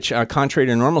dreams, which, contrary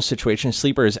to normal situations,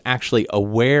 sleeper is actually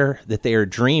aware that they are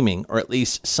dreaming, or at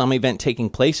least some event taking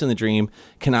place in the dream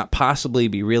cannot possibly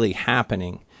be really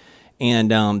happening.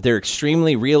 And they're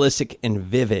extremely realistic and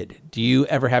vivid. Do you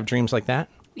ever have dreams like that?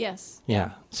 Yes.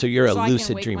 Yeah. So you're a so lucid I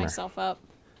can wake dreamer. myself up.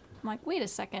 I'm like, wait a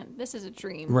second, this is a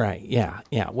dream. Right. Yeah.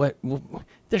 Yeah. What?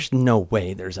 There's no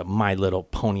way there's a My Little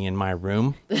Pony in my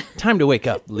room. Time to wake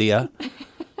up, Leah.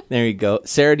 There you go.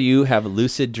 Sarah, do you have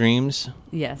lucid dreams?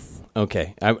 Yes.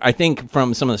 Okay. I think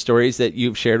from some of the stories that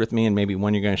you've shared with me, and maybe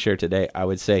one you're going to share today, I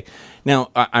would say.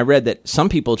 Now, I read that some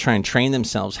people try and train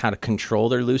themselves how to control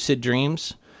their lucid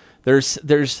dreams.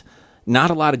 There's not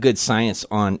a lot of good science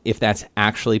on if that's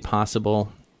actually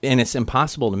possible. And it's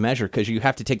impossible to measure because you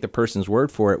have to take the person's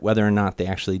word for it, whether or not they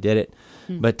actually did it.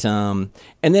 But and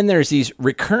then there's these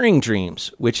recurring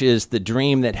dreams, which is the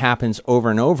dream that happens over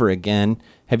and over again.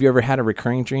 Have you ever had a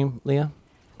recurring dream, Leah?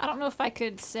 I don't know if I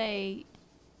could say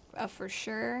for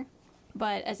sure,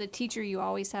 but as a teacher, you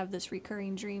always have this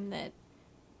recurring dream that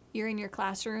you're in your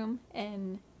classroom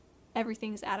and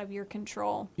everything's out of your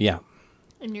control. Yeah.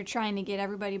 And you're trying to get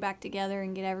everybody back together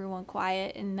and get everyone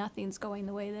quiet, and nothing's going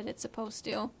the way that it's supposed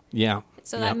to. Yeah.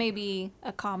 So Yep. that may be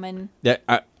a common.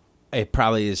 It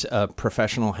probably is a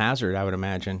professional hazard, I would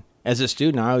imagine. As a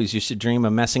student, I always used to dream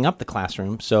of messing up the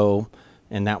classroom. So,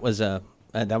 and that was one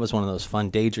of those fun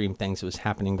daydream things that was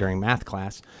happening during math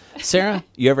class. Sarah,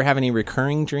 you ever have any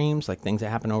recurring dreams, like things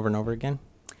that happen over and over again?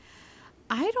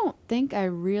 I don't think I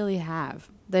really have.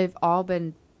 They've all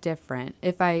been different.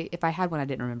 If I had one, I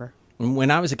didn't remember.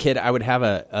 When I was a kid, I would have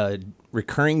a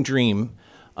recurring dream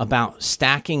about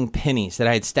stacking pennies, that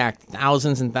I had stacked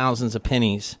thousands and thousands of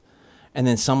pennies, and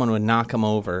then someone would knock them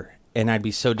over, and I'd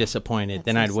be so disappointed. That's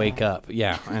then so I'd wake sad. up.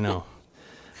 Yeah, I know.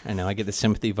 I get the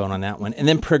sympathy vote on that one. And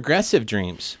then progressive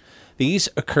dreams. These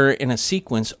occur in a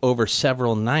sequence over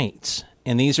several nights,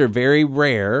 and these are very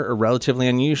rare or relatively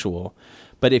unusual.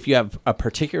 But if you have a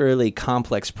particularly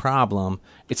complex problem,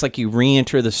 it's like you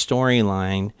re-enter the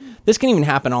storyline. This can even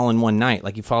happen all in one night.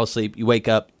 Like you fall asleep, you wake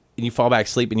up, and you fall back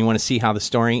asleep, and you want to see how the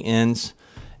story ends.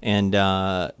 And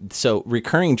so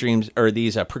recurring dreams, or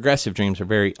these progressive dreams, are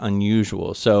very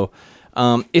unusual. So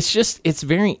it's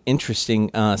very interesting,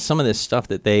 some of this stuff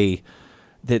that they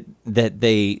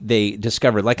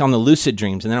discovered, like on the lucid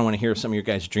dreams. And then I want to hear some of your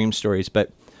guys' dream stories.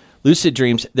 But lucid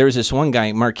dreams, there was this one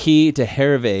guy, Marquis de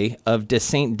Hervé of de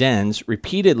Saint-Denis,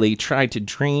 repeatedly tried to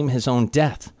dream his own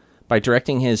death by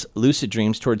directing his lucid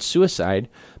dreams towards suicide,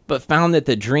 but found that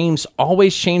the dreams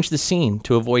always changed the scene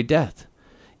to avoid death.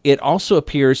 It also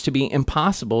appears to be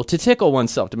impossible to tickle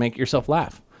oneself to make yourself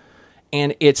laugh.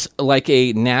 And it's like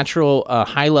a natural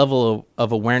high level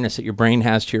of awareness that your brain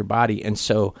has to your body. And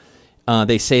so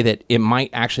they say that it might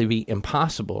actually be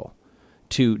impossible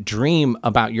to dream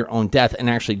about your own death and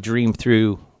actually dream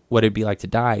through what it'd be like to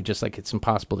die, just like it's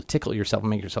impossible to tickle yourself and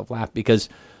make yourself laugh because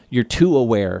you're too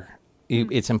aware.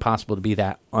 It's impossible to be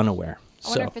that unaware. I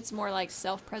wonder if it's more like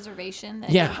self-preservation that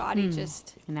Yeah. your body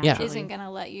just Naturally. isn't going to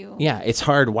let you. Yeah, it's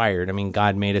hardwired. I mean,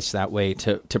 God made us that way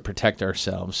to protect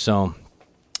ourselves. So,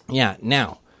 yeah.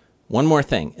 Now, one more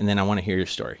thing, and then I want to hear your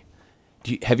story.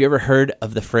 Have you ever heard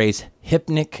of the phrase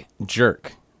hypnic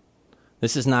jerk?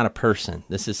 This is not a person.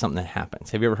 This is something that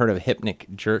happens. Have you ever heard of a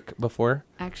hypnic jerk before?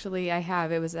 Actually, I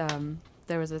have. It was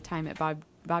there was a time at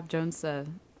Bob Jones.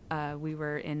 We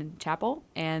were in chapel,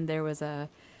 and there was a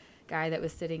guy that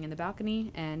was sitting in the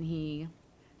balcony, and he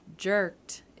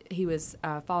jerked. He was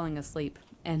falling asleep,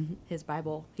 and his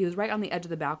Bible. He was right on the edge of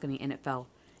the balcony, and it fell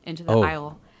into the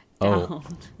aisle down.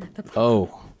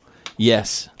 Oh,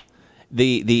 yes.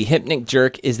 The hypnic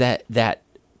jerk is that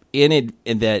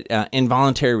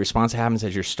involuntary response that happens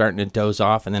as you're starting to doze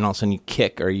off, and then all of a sudden you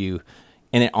kick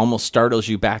and it almost startles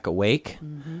you back awake.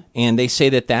 Mm-hmm. And they say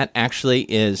that actually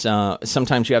is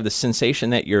sometimes you have the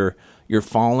sensation that you're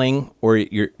falling, or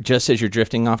you're just as you're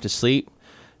drifting off to sleep.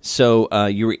 So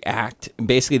you react.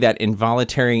 Basically, that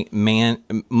involuntary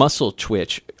muscle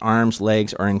twitch, arms,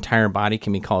 legs, or entire body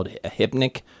can be called a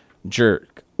hypnic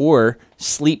jerk, or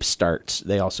sleep starts,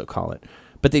 they also call it.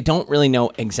 But they don't really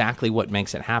know exactly what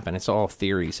makes it happen. It's all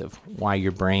theories of why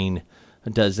your brain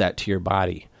does that to your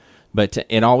body. But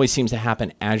it always seems to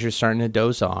happen as you're starting to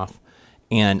doze off.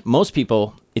 And most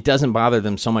people, it doesn't bother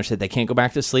them so much that they can't go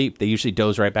back to sleep. They usually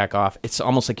doze right back off. It's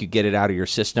almost like you get it out of your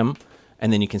system,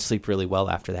 and then you can sleep really well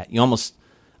after that.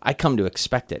 I come to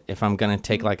expect it. If I'm going to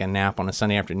take like a nap on a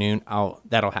Sunday afternoon,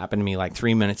 that'll happen to me like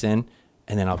 3 minutes in,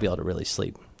 and then I'll be able to really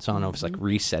sleep. So I don't know if it's like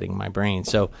resetting my brain.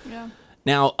 So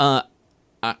now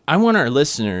I want our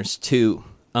listeners to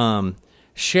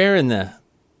share in the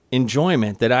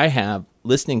enjoyment that I have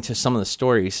listening to some of the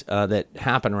stories that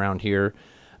happen around here.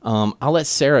 I'll let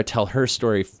Sarah tell her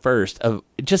story first.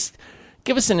 Just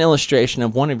give us an illustration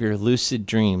of one of your lucid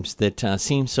dreams that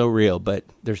seems so real, but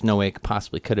there's no way it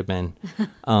possibly could have been.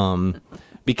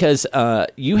 Because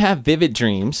you have vivid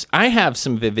dreams. I have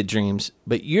some vivid dreams,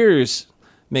 but yours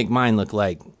make mine look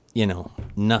like,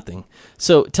 nothing.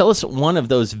 So tell us one of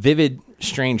those vivid,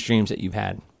 strange dreams that you've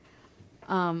had.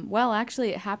 Well,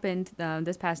 actually, it happened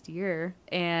this past year,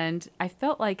 and I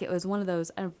felt like it was one of those,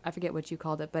 I forget what you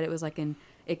called it, but it was like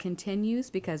it continues,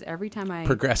 because every time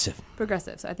Progressive.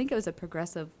 So I think it was a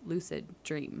progressive lucid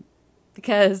dream,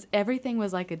 because everything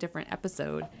was like a different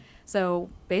episode. So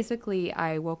basically,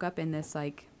 I woke up in this,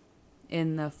 like,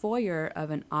 in the foyer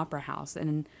of an opera house,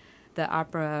 and the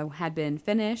opera had been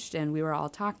finished, and we were all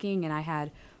talking, and I had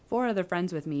 4 other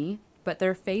friends with me, but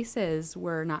their faces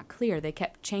were not clear. They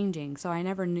kept changing, so I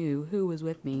never knew who was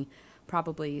with me,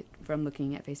 probably from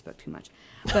looking at Facebook too much.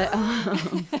 But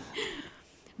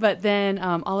but then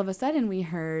all of a sudden we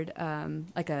heard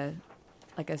like a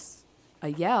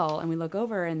yell, and we look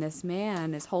over, and this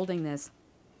man is holding this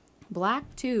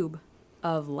black tube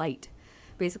of light.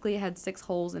 Basically, it had 6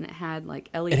 holes, and it had like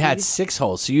LEDs. It had 6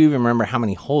 holes, so you even remember how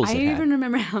many holes it had? I even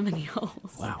remember how many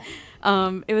holes.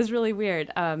 Wow. It was really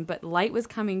weird. But light was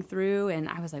coming through, and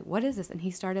I was like, what is this? And he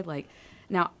started like,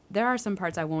 now, there are some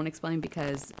parts I won't explain,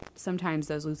 because sometimes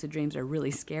those lucid dreams are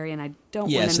really scary, and I don't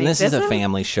want to make this. Yes, and this is a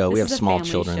family show. We have small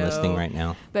children listening right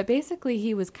now. But basically,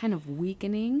 he was kind of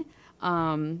weakening.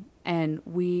 And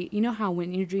you know how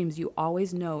when in your dreams, you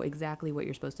always know exactly what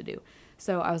you're supposed to do.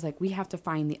 So I was like, we have to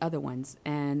find the other ones.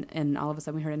 And all of a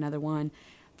sudden we heard another one,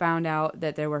 found out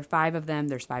that there were 5 of them.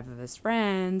 There's 5 of his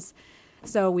friends.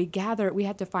 So we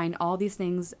had to find all these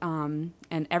things. And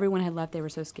everyone had left. They were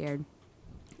so scared.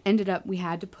 Ended up, we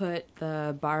had to put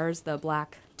the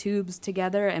black tubes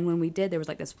together. And when we did, there was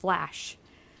like this flash.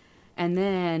 And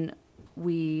then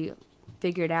we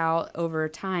figured out over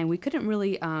time we couldn't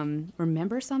really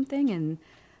remember something, and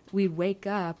we'd wake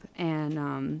up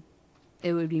and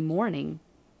it would be morning.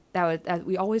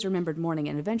 We always remembered morning,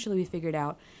 and eventually we figured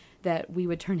out that we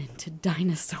would turn into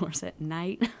dinosaurs at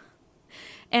night.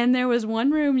 And there was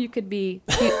one room you could be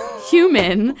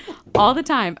human all the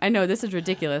time. I know, this is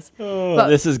ridiculous. But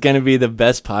this is going to be the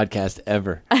best podcast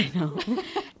ever. I know.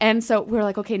 And so we're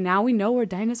like, okay, now we know we're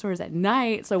dinosaurs at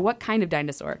night. So what kind of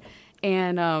dinosaur?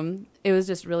 And it was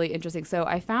just really interesting. So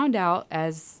I found out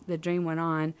as the dream went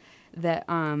on that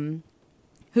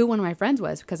who one of my friends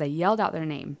was, because I yelled out their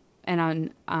name.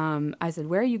 And I said,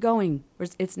 where are you going?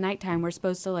 It's nighttime. We're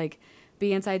supposed to like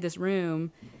be inside this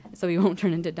room so we won't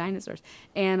turn into dinosaurs.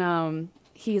 And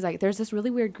he's like, there's this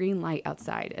really weird green light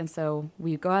outside. And so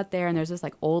we go out there, and there's this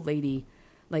like old lady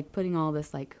like putting all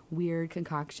this like weird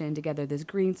concoction together, this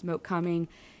green smoke coming.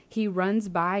 He runs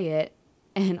by it,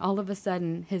 and all of a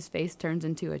sudden his face turns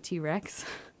into a T-Rex.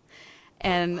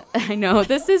 And I know,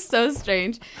 this is so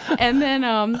strange. And then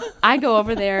I go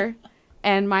over there,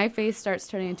 and my face starts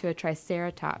turning into a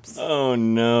Triceratops. Oh,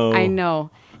 no. I know.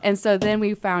 And so then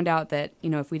we found out that,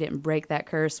 if we didn't break that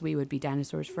curse, we would be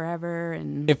dinosaurs forever.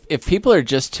 And if people are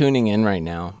just tuning in right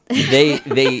now,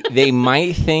 they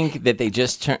might think that they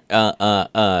just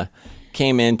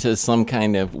came into some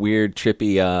kind of weird,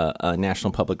 trippy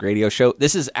National Public Radio show.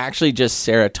 This is actually just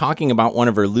Sarah talking about one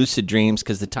of her lucid dreams,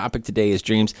 because the topic today is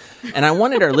dreams. And I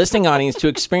wanted our listening audience to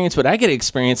experience what I get to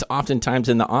experience oftentimes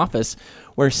in the office,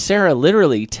 where Sarah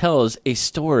literally tells a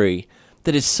story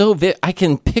that is so I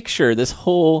can picture this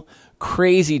whole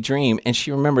crazy dream, and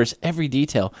she remembers every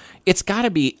detail. It's got to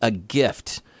be a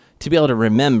gift to be able to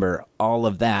remember all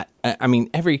of that. I mean,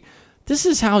 this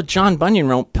is how John Bunyan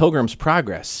wrote Pilgrim's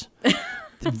Progress.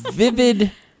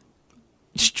 Vivid,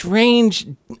 strange,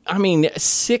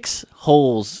 6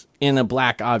 holes in a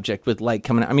black object with light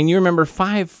coming out. I mean, you remember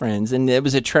 5 friends, and it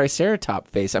was a Triceratops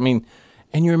face. I mean,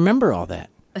 and you remember all that.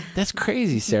 That's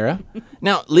crazy, Sarah.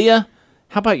 Now, Leah,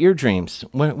 how about your dreams?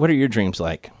 What are your dreams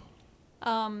like?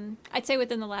 I'd say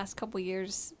within the last couple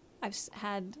years, I've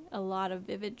had a lot of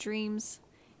vivid dreams,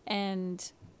 and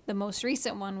the most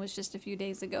recent one was just a few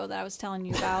days ago that I was telling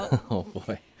you about. Oh,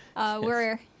 boy.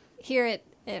 We're here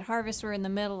at Harvest. We're in the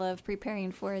middle of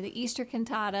preparing for the Easter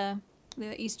cantata,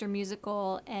 the Easter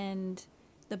musical, and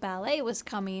the ballet was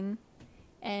coming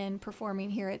and performing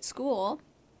here at school.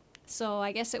 So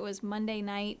I guess it was Monday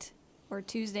night or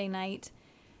Tuesday night.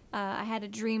 I had a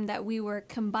dream that we were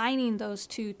combining those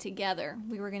two together.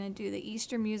 We were going to do the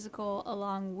Easter musical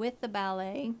along with the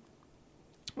ballet.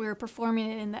 We were performing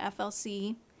it in the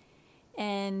FLC,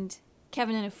 and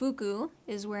Kevin Inafuku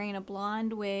is wearing a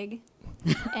blonde wig,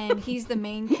 and he's the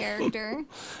main character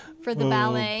for the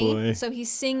ballet. Boy. So he's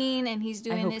singing, and he's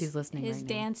doing his right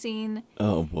dancing.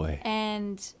 Oh, boy.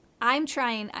 And I'm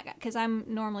trying, because I'm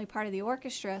normally part of the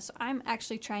orchestra, so I'm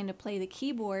actually trying to play the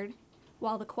keyboard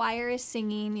while the choir is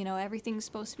singing. Everything's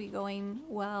supposed to be going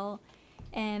well,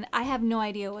 and I have no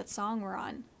idea what song we're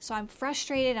on. So I'm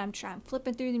frustrated. I'm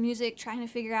flipping through the music, trying to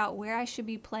figure out where I should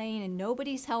be playing, and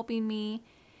nobody's helping me.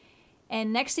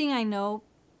 And next thing I know,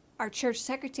 our church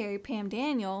secretary, Pam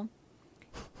Daniel,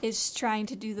 is trying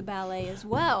to do the ballet as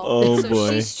well. Oh, so boy.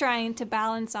 she's trying to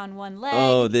balance on one leg.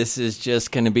 Oh, this is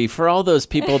just going to be, for all those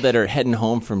people that are heading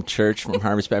home from church, from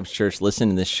Harvest Baptist Church,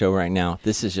 listening to this show right now,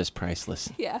 this is just priceless.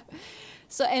 Yeah.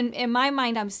 So, and in my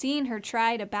mind, I'm seeing her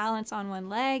try to balance on one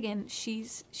leg, and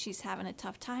she's having a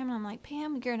tough time. And I'm like,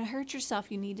 Pam, you're going to hurt yourself.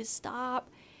 You need to stop.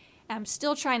 And I'm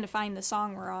still trying to find the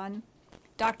song we're on.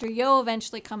 Dr. Yo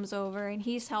eventually comes over, and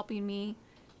he's helping me.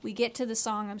 We get to the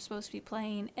song I'm supposed to be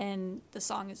playing, and the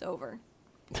song is over.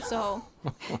 So,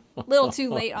 a little too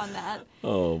late on that.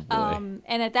 Oh, boy.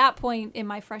 And at that point, in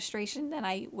my frustration, then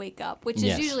I wake up, which is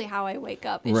Yes. usually how I wake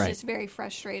up. It's Right. just very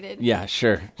frustrated. Yeah,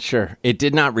 sure. It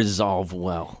did not resolve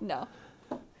well. No.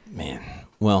 Man.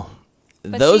 Well,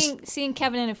 But those... seeing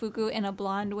Kevin Inafuku in a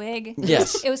blonde wig,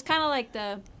 Yes. it was kind of like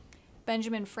the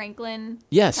Benjamin Franklin.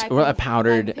 Yes, type or a of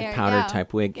powdered hair. powdered Yeah.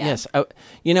 type wig. Yeah.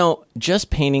 Yes. Just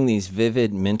painting these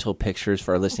vivid mental pictures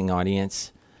for our listening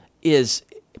audience is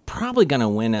probably going to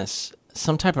win us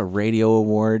some type of radio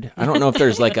award. I don't know if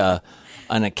there's like an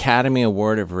Academy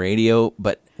Award of radio,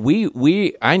 but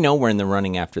I know we're in the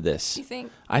running after this. You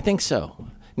think? I think so.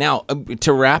 Now,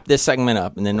 to wrap this segment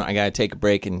up, and then I got to take a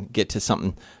break and get to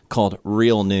something called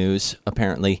real news,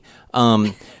 apparently.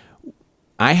 I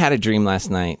had a dream last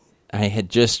night. I had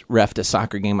just reffed a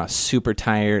soccer game. I was super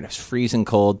tired. I was freezing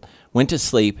cold. Went to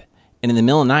sleep. And in the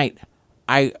middle of the night,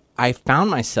 I found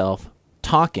myself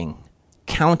talking,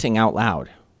 counting out loud.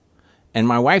 And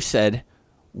my wife said,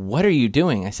 "What are you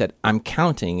doing?" I said, "I'm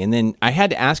counting." And then I had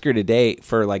to ask her today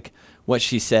for what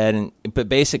she said, but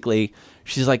basically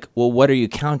she's like, well, what are you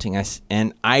counting?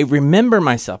 And I remember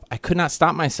myself. I could not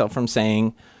stop myself from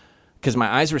saying, because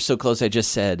my eyes were so closed, I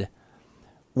just said,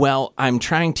 well, I'm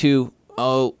trying to,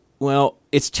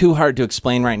 it's too hard to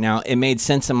explain right now. It made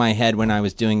sense in my head when I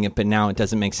was doing it, but now it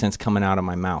doesn't make sense coming out of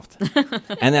my mouth.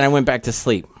 And then I went back to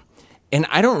sleep. And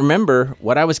I don't remember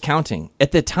what I was counting.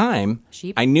 At the time,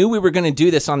 Sheep. I knew we were going to do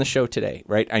this on the show today,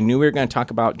 right? I knew we were going to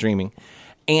talk about dreaming.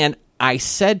 And I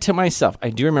said to myself, I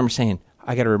do remember saying,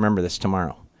 I got to remember this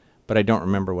tomorrow. But I don't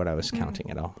remember what I was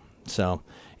counting at all. So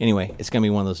anyway, it's going to be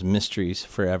one of those mysteries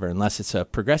forever, unless it's a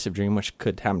progressive dream, which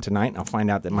could happen tonight. And I'll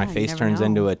find out that my you face never turns know.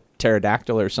 into a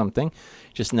pterodactyl or something.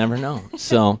 Just never know.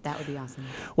 So, That would be awesome.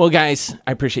 well, guys,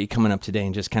 I appreciate you coming up today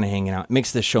and just kind of hanging out. It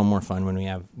makes the show more fun when we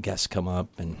have guests come up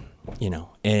and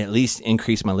at least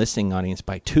increase my listening audience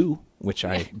by 2, which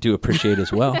I do appreciate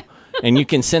as well. And you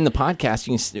can send the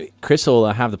podcast. Chris will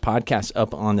have the podcast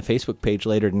up on the Facebook page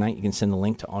later tonight. You can send the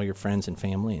link to all your friends and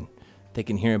family, and they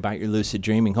can hear about your lucid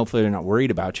dreaming. Hopefully, they're not worried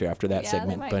about you after that Yeah,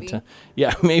 segment. they might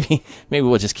But maybe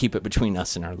we'll just keep it between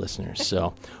us and our listeners.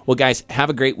 So, well, guys, have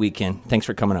a great weekend. Thanks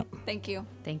for coming up. Thank you.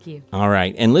 Thank you. All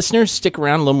right. And listeners, stick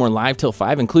around a little more live till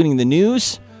 5, including the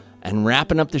news and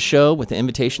wrapping up the show with the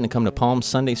invitation to come to Palm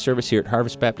Sunday service here at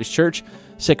Harvest Baptist Church.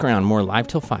 Stick around. More live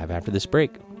till 5 after this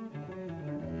break.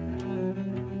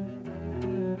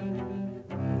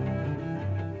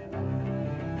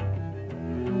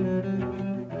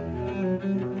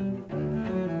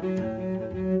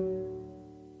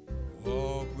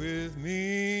 Walk with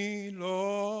me,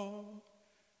 Lord,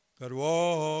 God,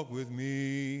 walk with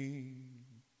me.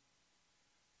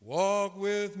 Walk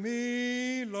with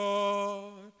me,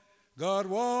 Lord, God,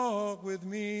 walk with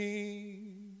me.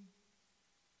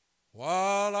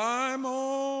 While I'm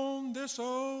on this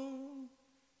old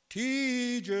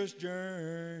tedious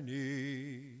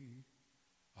journey,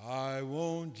 I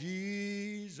want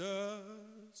Jesus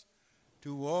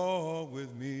to walk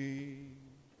with me.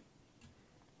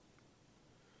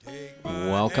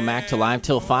 Welcome back to Live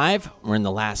Till 5. We're in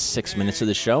the last 6 minutes of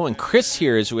the show, and Chris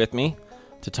here is with me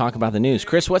to talk about the news.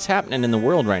 Chris, what's happening in the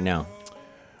world right now?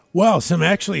 Well, some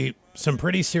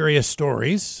pretty serious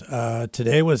stories.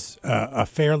 Today was a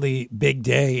fairly big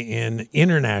day in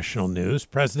international news.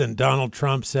 President Donald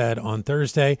Trump said on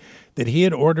Thursday that he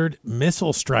had ordered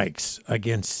missile strikes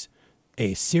against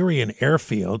a Syrian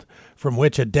airfield from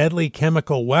which a deadly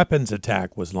chemical weapons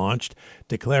attack was launched,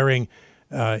 declaring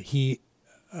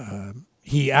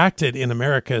he acted in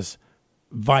America's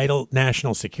vital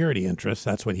national security interests.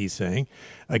 That's what he's saying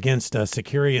against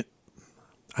security.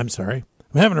 I'm sorry.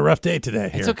 I'm having a rough day today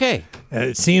here. It's okay.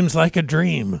 It seems like a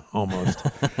dream almost.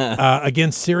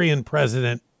 Against Syrian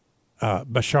President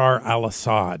Bashar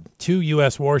al-Assad. 2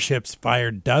 U.S. warships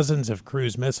fired dozens of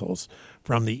cruise missiles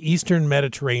from the eastern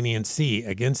Mediterranean Sea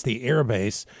against the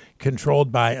airbase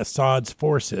controlled by Assad's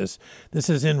forces. This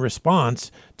is in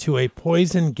response to a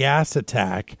poison gas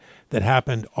attack that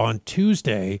happened on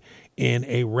Tuesday in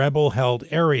a rebel-held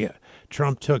area.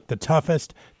 Trump took the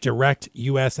toughest direct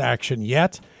U.S. action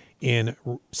yet in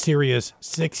Syria's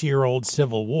 6-year-old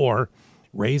civil war,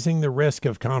 raising the risk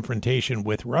of confrontation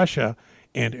with Russia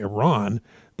and Iran.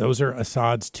 Those are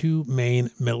Assad's 2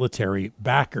 main military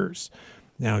backers.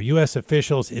 Now, U.S.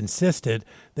 officials insisted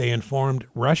they informed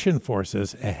Russian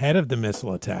forces ahead of the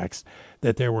missile attacks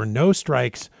that there were no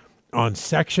strikes on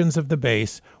sections of the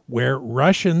base where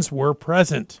Russians were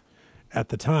present at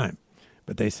the time.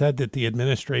 But they said that the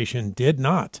administration did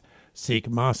not seek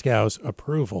Moscow's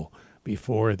approval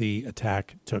before the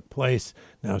attack took place.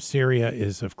 Now, Syria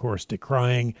is, of course,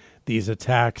 decrying these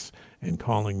attacks and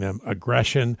calling them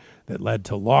aggression that led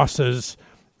to losses.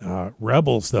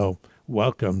 Rebels, though,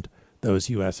 welcomed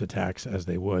those U.S. attacks as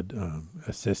they would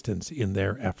assistance in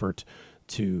their effort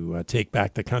to take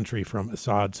back the country from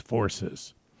Assad's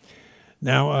forces.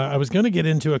 Now, I was going to get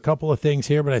into a couple of things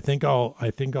here, but I think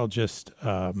I'll just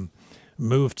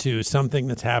move to something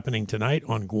that's happening tonight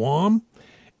on Guam.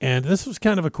 And this was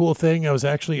kind of a cool thing. I was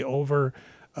actually over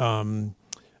by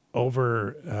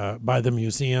the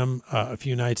museum a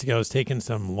few nights ago. I was taking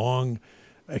some long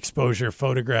exposure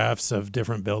photographs of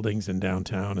different buildings in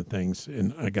downtown and things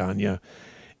in Agana.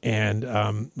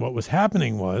 And what was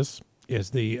happening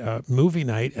is the movie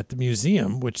night at the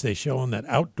museum, which they show on that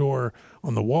outdoor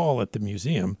on the wall at the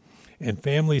museum. And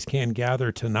families can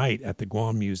gather tonight at the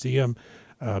Guam Museum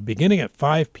beginning at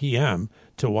 5 p.m.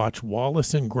 to watch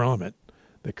Wallace and Gromit,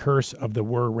 The Curse of the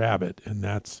Wer Rabbit. And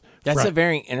that's a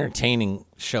very entertaining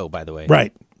show, by the way.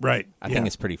 Right. I think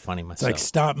it's pretty funny myself. It's like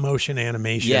stop motion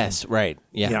animation. Yes, right.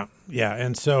 Yeah.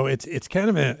 And so it's kind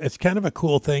of a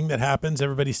cool thing that happens.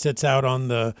 Everybody sits out on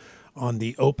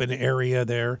the open area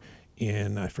there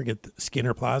in, I forget,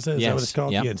 Skinner Plaza. Is that Yes. what it's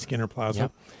called? Yep. Yeah, in Skinner Plaza.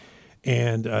 Yep.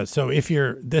 And so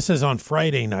this is on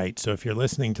Friday night. So if you're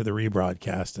listening to the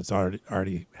rebroadcast, it's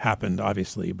already happened,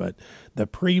 obviously. But the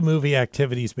pre-movie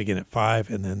activities begin at 5,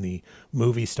 and then the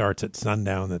movie starts at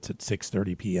sundown. That's at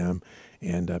 6:30 p.m.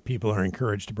 And people are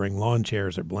encouraged to bring lawn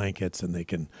chairs or blankets, and they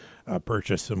can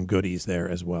purchase some goodies there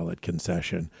as well at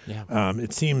concession. Yeah.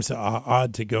 It seems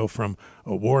odd to go from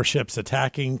warships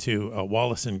attacking to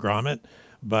Wallace and Gromit,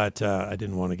 but I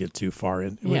didn't want to get too far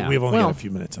in. Yeah. We've only Well, got a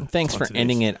few minutes. Thanks for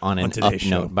ending it on an up today's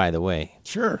show. note, by the way.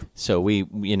 Sure. So we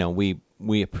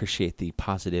appreciate the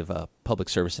positive public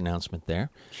service announcement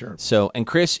there. Sure. So, and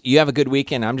Chris, you have a good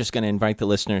weekend. I'm just going to invite the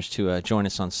listeners to join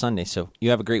us on Sunday. So you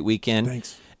have a great weekend.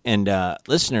 Thanks. And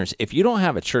listeners, if you don't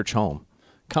have a church home,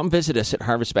 come visit us at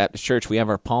Harvest Baptist Church. We have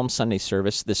our Palm Sunday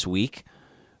service this week,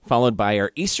 followed by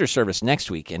our Easter service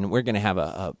next week. And we're going to have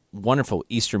a wonderful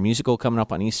Easter musical coming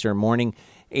up on Easter morning,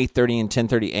 8:30 and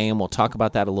 10:30 a.m. We'll talk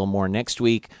about that a little more next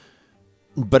week.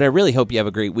 But I really hope you have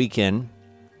a great weekend,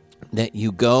 that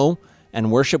you go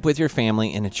and worship with your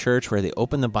family in a church where they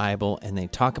open the Bible and they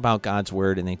talk about God's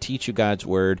Word and they teach you God's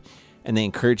Word and they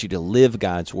encourage you to live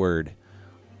God's Word.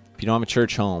 If you don't have a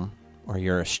church home or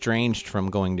you're estranged from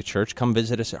going to church, come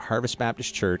visit us at Harvest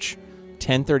Baptist Church,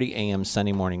 10:30 a.m.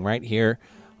 Sunday morning, right here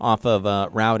off of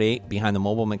Route 8 behind the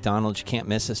mobile McDonald's. You can't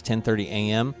miss us, 10:30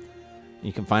 a.m.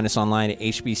 You can find us online at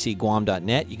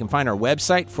hbcguam.net. You can find our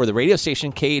website for the radio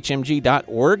station,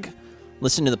 khmg.org.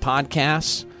 Listen to the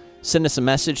podcasts. Send us a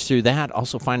message through that.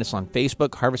 Also find us on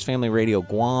Facebook, Harvest Family Radio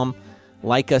Guam.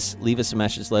 Like us, leave us a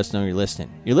message, let us know you're listening.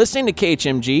 You're listening to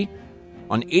KHMG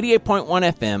on 88.1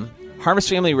 FM, Harvest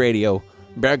Family Radio,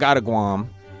 Barragata, Guam.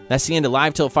 That's the end of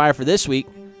Live Till 5 for this week.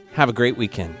 Have a great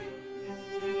weekend.